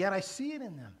God, but yet I see it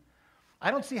in them. I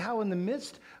don't see how in the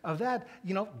midst of that,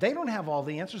 they don't have all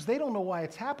the answers. They don't know why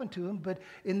it's happened to them, but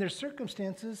in their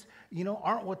circumstances,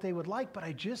 aren't what they would like, but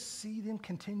I just see them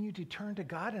continue to turn to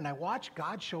God, and I watch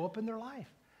God show up in their life.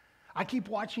 I keep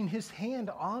watching his hand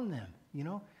on them,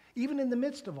 even in the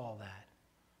midst of all that.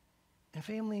 And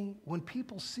family, when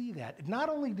people see that, not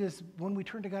only does when we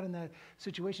turn to God in that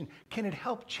situation, can it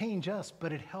help change us,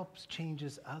 but it helps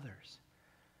changes others.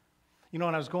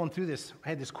 When I was going through this, I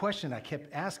had this question I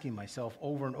kept asking myself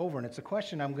over and over, and it's a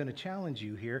question I'm going to challenge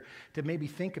you here to maybe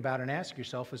think about and ask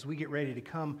yourself as we get ready to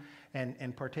come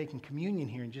and partake in communion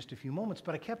here in just a few moments.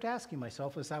 But I kept asking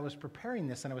myself as I was preparing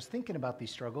this, and I was thinking about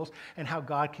these struggles and how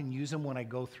God can use them when I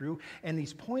go through, and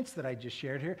these points that I just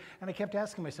shared here, and I kept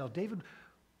asking myself, David,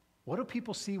 what do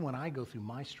people see when I go through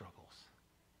my struggles?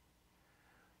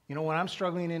 When I'm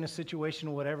struggling in a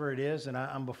situation, whatever it is, and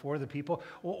I'm before the people,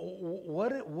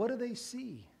 what do they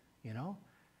see,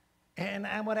 And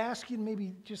I would ask you to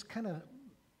maybe just kind of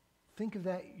think of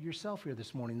that yourself here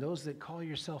this morning, those that call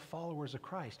yourself followers of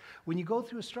Christ. When you go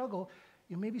through a struggle,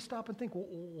 you maybe stop and think, well,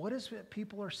 what is it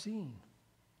people are seeing?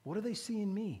 What do they see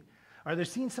in me? Are they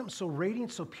seeing something so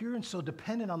radiant, so pure, and so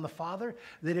dependent on the Father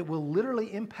that it will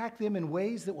literally impact them in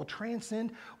ways that will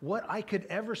transcend what I could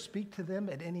ever speak to them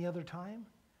at any other time?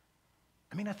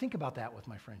 I think about that with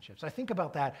my friendships. I think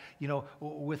about that,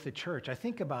 with the church. I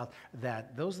think about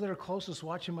that. Those that are closest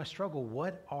watching my struggle,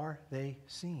 what are they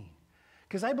seeing?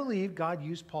 Because I believe God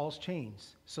used Paul's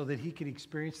chains so that he could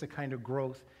experience the kind of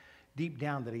growth deep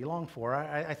down that he longed for.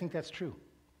 I think that's true.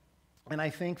 And I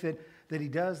think that he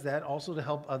does that also to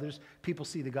help others, people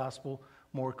see the gospel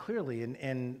more clearly.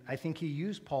 And I think he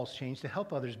used Paul's chains to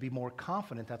help others be more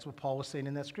confident. That's what Paul was saying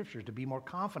in that scripture, to be more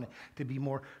confident, to be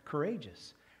more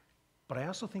courageous. But I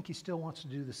also think he still wants to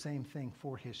do the same thing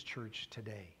for his church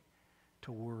today,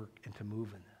 to work and to move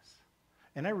in this.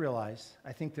 And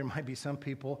I think there might be some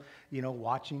people,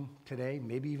 watching today,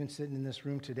 maybe even sitting in this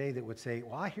room today that would say,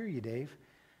 well, I hear you, Dave.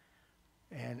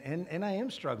 And I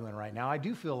am struggling right now. I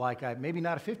do feel like maybe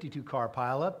not a 52 car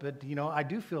pileup, but, I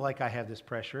do feel like I have this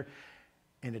pressure.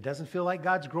 And it doesn't feel like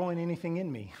God's growing anything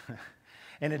in me.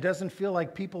 And it doesn't feel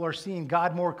like people are seeing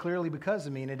God more clearly because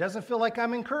of me. And it doesn't feel like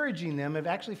I'm encouraging them. It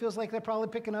actually feels like they're probably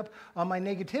picking up on my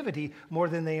negativity more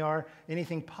than they are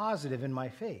anything positive in my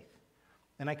faith.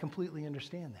 And I completely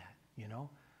understand that,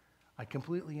 I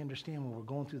completely understand when we're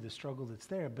going through the struggle that's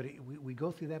there. But we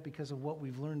go through that because of what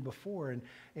we've learned before. And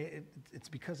it's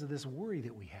because of this worry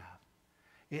that we have.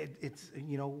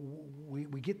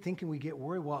 We get thinking, we get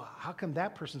worried, well, how come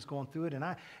that person's going through it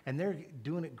and they're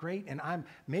doing it great, and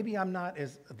maybe I'm not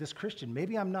as this Christian,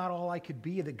 maybe I'm not all I could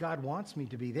be that God wants me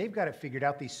to be. They've got it figured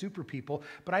out, these super people,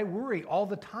 but I worry all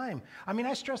the time.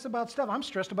 I stress about stuff. I'm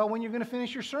stressed about when you're going to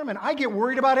finish your sermon. I get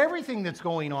worried about everything that's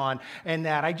going on, and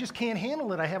that I just can't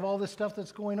handle it. I have all this stuff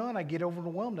that's going on. I get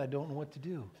overwhelmed. I don't know what to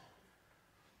do.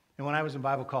 And when I was in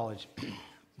Bible college,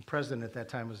 the president at that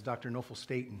time was Dr. Nofel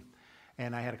Staten.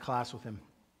 And I had a class with him.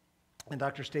 And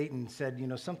Dr. Staten said,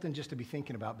 something just to be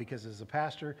thinking about, because as a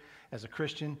pastor, as a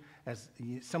Christian, as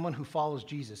someone who follows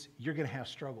Jesus, you're going to have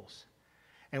struggles.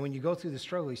 And when you go through the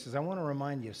struggle, he says, I want to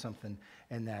remind you of something,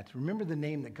 and that remember the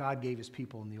name that God gave his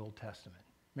people in the Old Testament.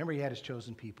 Remember, he had his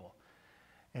chosen people.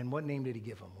 And what name did he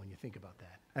give them when you think about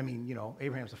that?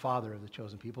 Abraham's the father of the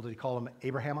chosen people. Did he call them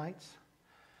Abrahamites?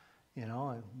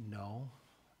 No.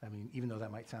 Even though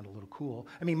that might sound a little cool.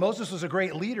 Moses was a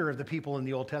great leader of the people in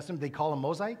the Old Testament. They call them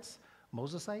Mosesites,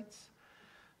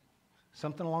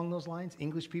 something along those lines.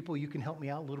 English people, you can help me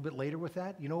out a little bit later with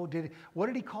that. What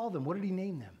did he call them? What did he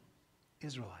name them?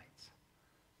 Israelites.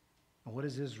 And what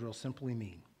does Israel simply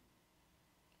mean?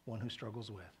 One who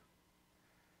struggles with.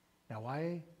 Now,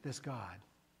 why this God,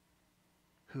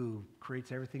 who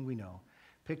creates everything we know,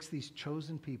 picks these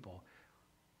chosen people,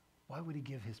 why would he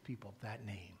give his people that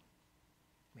name?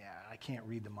 Yeah, I can't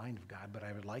read the mind of God, but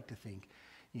I would like to think,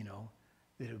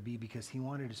 that it would be because he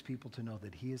wanted his people to know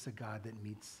that he is a God that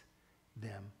meets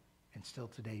them and still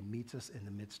today meets us in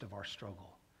the midst of our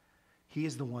struggle. He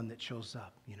is the one that shows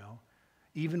up,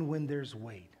 even when there's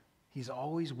weight. He's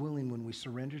always willing, when we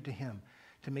surrender to him,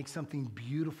 to make something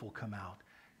beautiful come out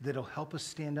that'll help us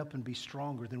stand up and be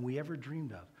stronger than we ever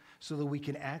dreamed of, so that we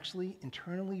can actually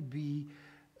internally be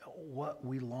what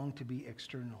we long to be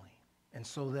externally, and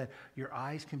so that your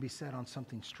eyes can be set on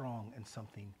something strong and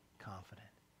something confident.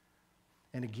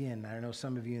 And again, I know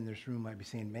some of you in this room might be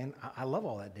saying, man, I love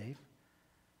all that, Dave,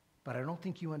 but I don't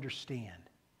think you understand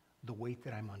the weight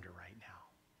that I'm under right now.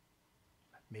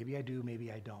 Maybe I do,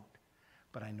 maybe I don't,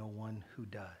 but I know one who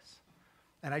does.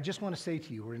 And I just want to say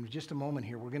to you, we're in just a moment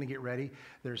here, we're going to get ready.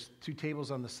 There's 2 tables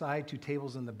on the side, 2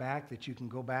 tables in the back that you can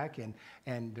go back,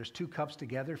 and there's 2 cups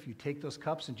together. If you take those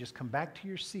cups and just come back to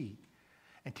your seat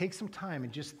and take some time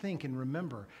and just think and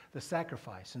remember the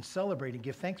sacrifice and celebrate and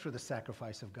give thanks for the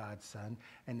sacrifice of God's Son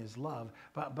and his love.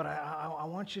 But I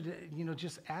want you to,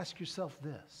 just ask yourself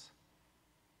this.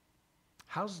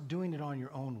 How's doing it on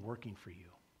your own working for you?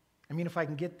 I mean, if I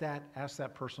can ask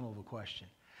that personal of a question.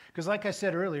 Because like I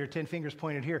said earlier, 10 fingers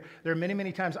pointed here, there are many,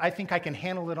 many times I think I can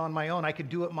handle it on my own. I could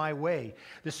do it my way.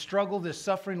 This struggle, this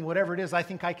suffering, whatever it is, I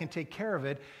think I can take care of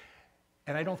it.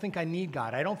 And I don't think I need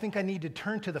God. I don't think I need to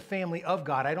turn to the family of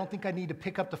God. I don't think I need to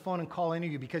pick up the phone and call any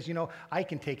of you because, I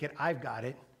can take it. I've got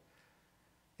it.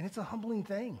 And it's a humbling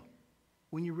thing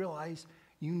when you realize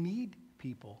you need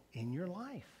people in your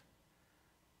life.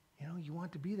 You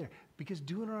want to be there because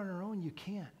doing it on your own, you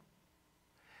can't.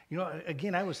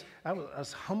 Again, I was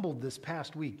humbled this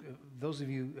past week. Those of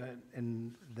you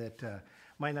that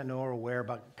might not know or aware,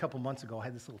 about a couple months ago, I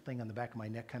had this little thing on the back of my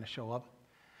neck kind of show up,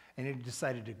 and it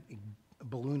decided to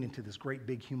balloon into this great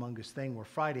big humongous thing where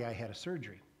Friday I had a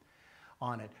surgery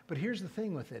on it. But here's the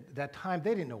thing with it. That time,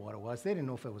 they didn't know what it was. They didn't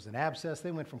know if it was an abscess.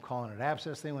 They went from calling it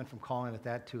abscess. They went from calling it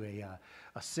that to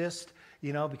a cyst,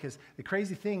 because the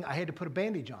crazy thing, I had to put a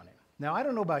bandage on it. Now, I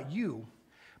don't know about you,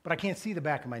 but I can't see the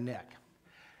back of my neck.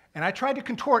 And I tried to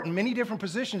contort in many different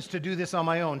positions to do this on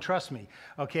my own, trust me,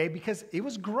 okay, because it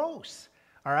was gross,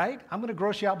 all right? I'm going to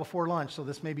gross you out before lunch, so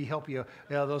this maybe help you,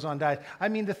 those on diet. I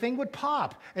mean, the thing would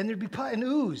pop, and there'd be an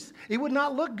ooze. It would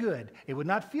not look good. It would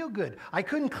not feel good. I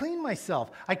couldn't clean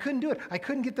myself. I couldn't do it. I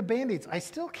couldn't get the Band-Aids. I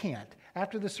still can't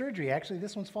after the surgery. Actually,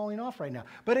 this one's falling off right now.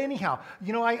 But anyhow,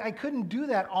 I couldn't do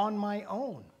that on my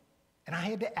own, and I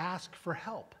had to ask for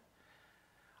help.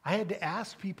 I had to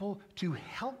ask people to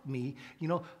help me,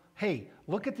 hey,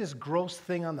 look at this gross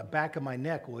thing on the back of my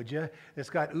neck, would you?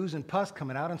 It's got ooze and pus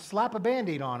coming out, and slap a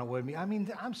Band-Aid on it with me. I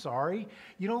mean, I'm sorry.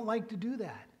 You don't like to do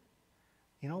that.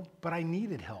 But I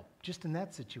needed help just in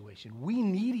that situation. We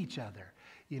need each other,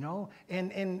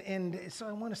 And so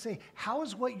I want to say, how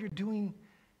is what you're doing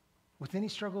with any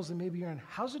struggles that maybe you're in,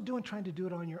 how's it doing trying to do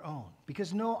it on your own?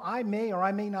 Because I may or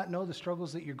I may not know the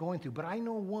struggles that you're going through, but I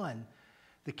know one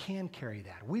that can carry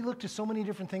that. We look to so many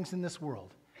different things in this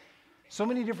world. So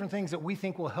many different things that we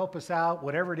think will help us out,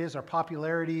 whatever it is, our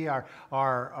popularity, our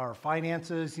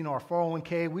finances, our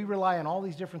 401k. We rely on all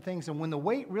these different things. And when the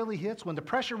weight really hits, when the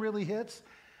pressure really hits,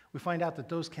 we find out that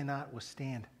those cannot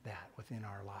withstand that within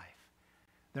our life.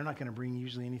 They're not going to bring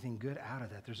usually anything good out of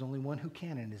that. There's only one who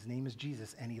can, and his name is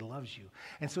Jesus, and he loves you.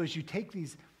 And so as you take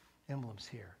these emblems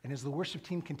here, and as the worship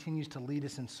team continues to lead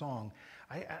us in song,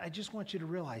 I just want you to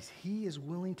realize he is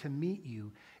willing to meet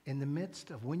you in the midst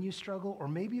of when you struggle, or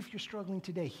maybe if you're struggling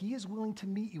today, he is willing to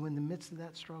meet you in the midst of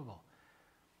that struggle.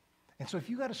 And so if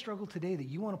you got a struggle today that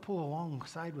you want to pull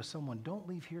alongside with someone, don't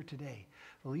leave here today.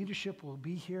 The leadership will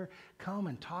be here. Come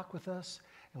and talk with us,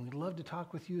 and we'd love to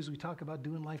talk with you as we talk about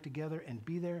doing life together and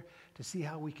be there to see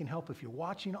how we can help. If you're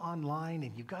watching online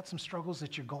and you've got some struggles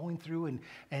that you're going through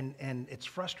and it's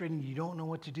frustrating, you don't know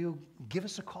what to do, give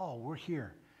us a call. We're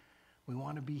here. We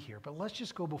want to be here. But let's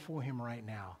just go before him right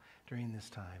now during this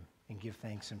time and give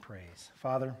thanks and praise.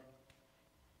 Father,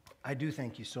 I do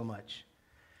thank you so much.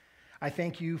 I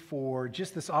thank you for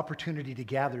just this opportunity to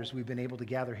gather as we've been able to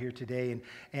gather here today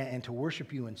and to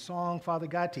worship you in song, Father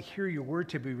God, to hear your word,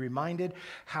 to be reminded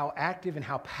how active and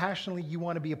how passionately you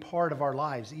want to be a part of our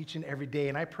lives each and every day.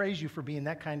 And I praise you for being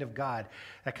that kind of God,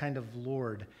 that kind of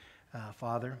Lord,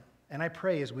 Father. And I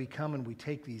pray as we come and we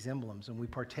take these emblems and we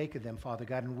partake of them, Father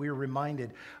God, and we're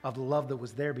reminded of the love that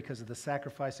was there because of the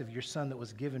sacrifice of your Son that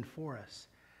was given for us.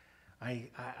 I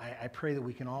pray that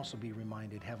we can also be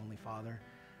reminded, Heavenly Father,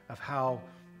 of how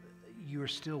you are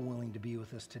still willing to be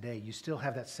with us today. You still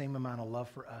have that same amount of love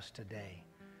for us today.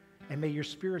 And may your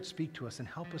Spirit speak to us and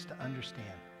help us to understand,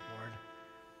 Lord.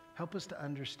 Help us to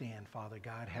understand, Father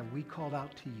God, have we called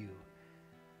out to you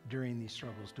during these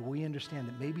struggles? Do we understand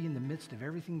that maybe in the midst of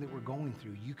everything that we're going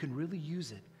through, you can really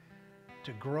use it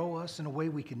to grow us in a way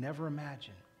we can never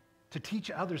imagine, to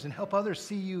teach others and help others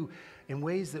see you in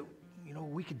ways that,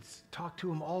 we could talk to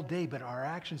them all day, but our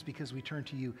actions, because we turn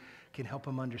to you, can help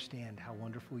them understand how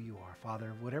wonderful you are.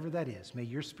 Father, whatever that is, may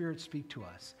your Spirit speak to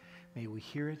us. May we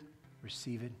hear it,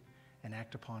 receive it, and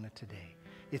act upon it today.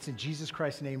 It's in Jesus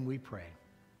Christ's name we pray.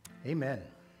 Amen.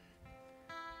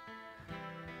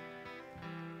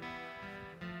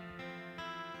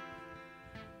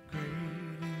 Great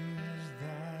is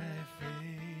thy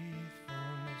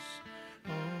faithfulness,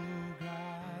 O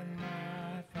God,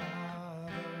 my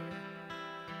Father.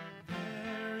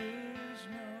 There is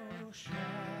no shadow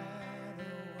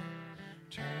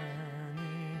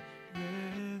turning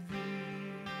with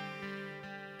thee.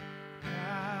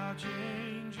 Thou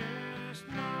changest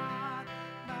not,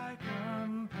 thy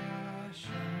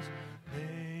compassions,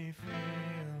 they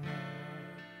fail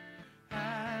not.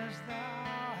 As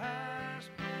thou hast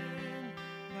been,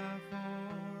 thou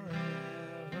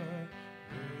forever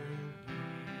wilt be.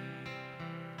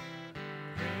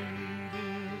 Great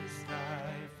is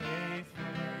thy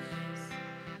faithfulness,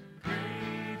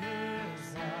 great is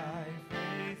thy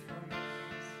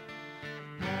faithfulness.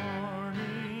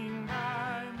 Morning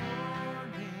by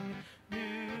morning,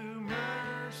 new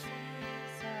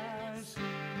mercies I see.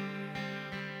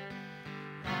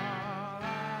 All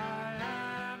I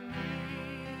have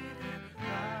needed,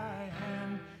 thy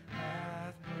hand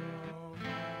hath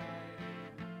provided.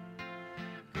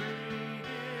 Great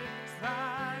is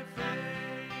thy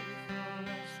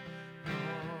faithfulness,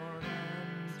 Lord,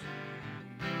 unto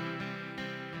me.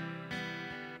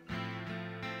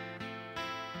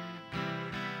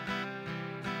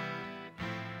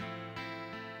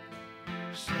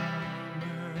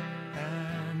 Summer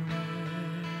and winter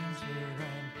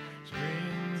and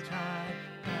springtime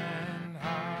and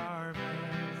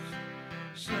harvest,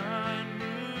 sun,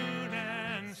 moon,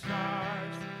 and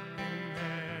stars in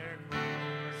their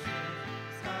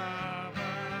courses above,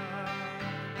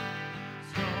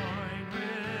 join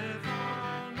with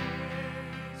all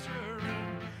nature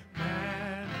in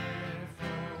manifold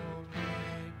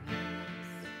witness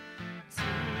to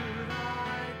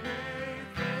thy great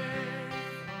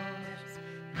faithfulness,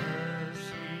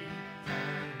 mercy,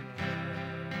 and love.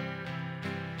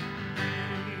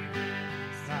 Great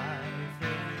is thy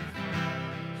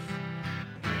faithfulness,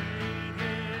 great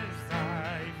is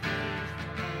thy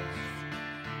faithfulness.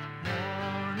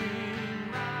 Morning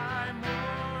by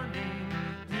morning,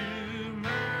 new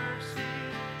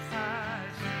mercies I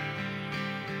see.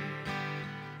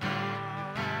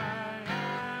 All I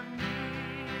have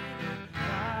needed,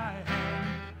 thy hand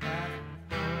hath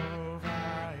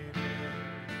provided.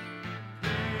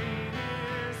 Great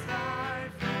is thy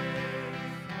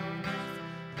faithfulness,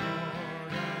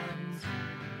 Lord, unto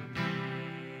me.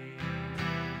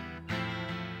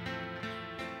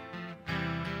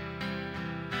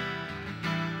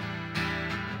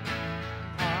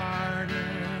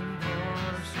 Pardon for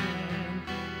sin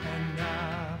and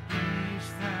a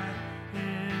peace that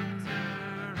endureth.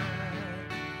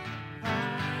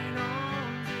 Thine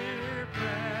own dear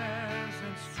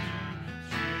presence to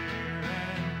cheer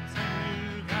and to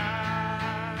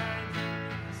guide.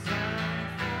 Sun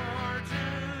for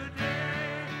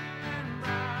today and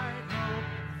bright hope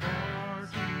for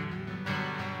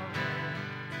tomorrow.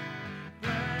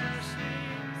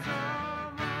 Blessings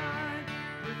all mine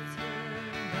with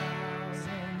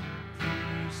 10,000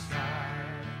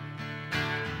 beside.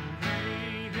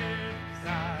 Great is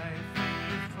thy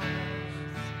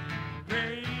faithfulness,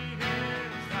 great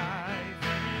is thy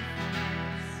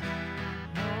faithfulness.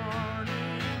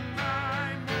 Morning by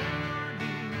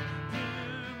morning,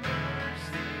 new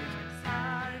mercies I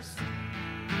see.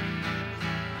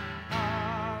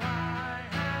 All I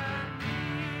have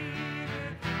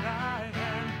needed, thy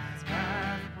hands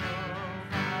have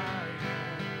provided.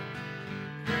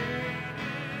 Great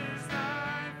is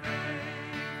thy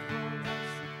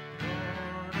faithfulness,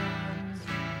 Lord,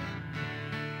 unto me.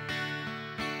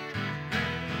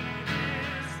 Great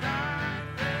is thy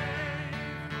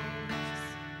faithfulness,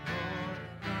 Lord,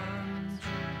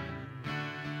 unto me.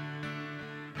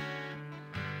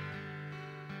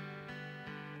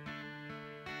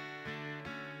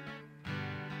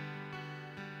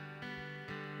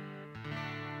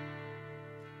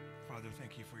 Father,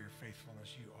 thank you for your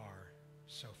faithfulness. You are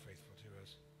so faithful to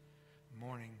us.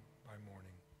 Morning by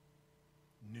morning,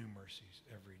 new mercies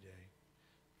every day.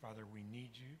 Father, we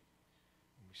need you.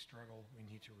 When we struggle, we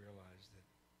need to realize that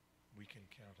we can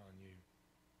count on you.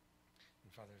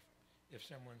 And Father, if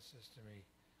someone says to me,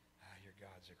 your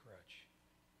God's a crutch,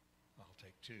 I'll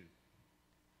take two.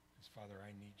 is, Father, I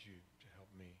need you to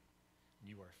help me.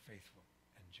 You are faithful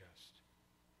and just.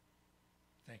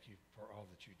 Thank you for all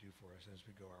that you do for us as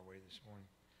we go our way this morning.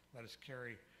 Let us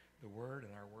carry the word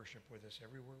and our worship with us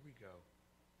everywhere we go.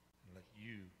 And let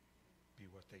you be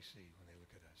what they see when they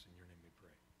look at us. In your name.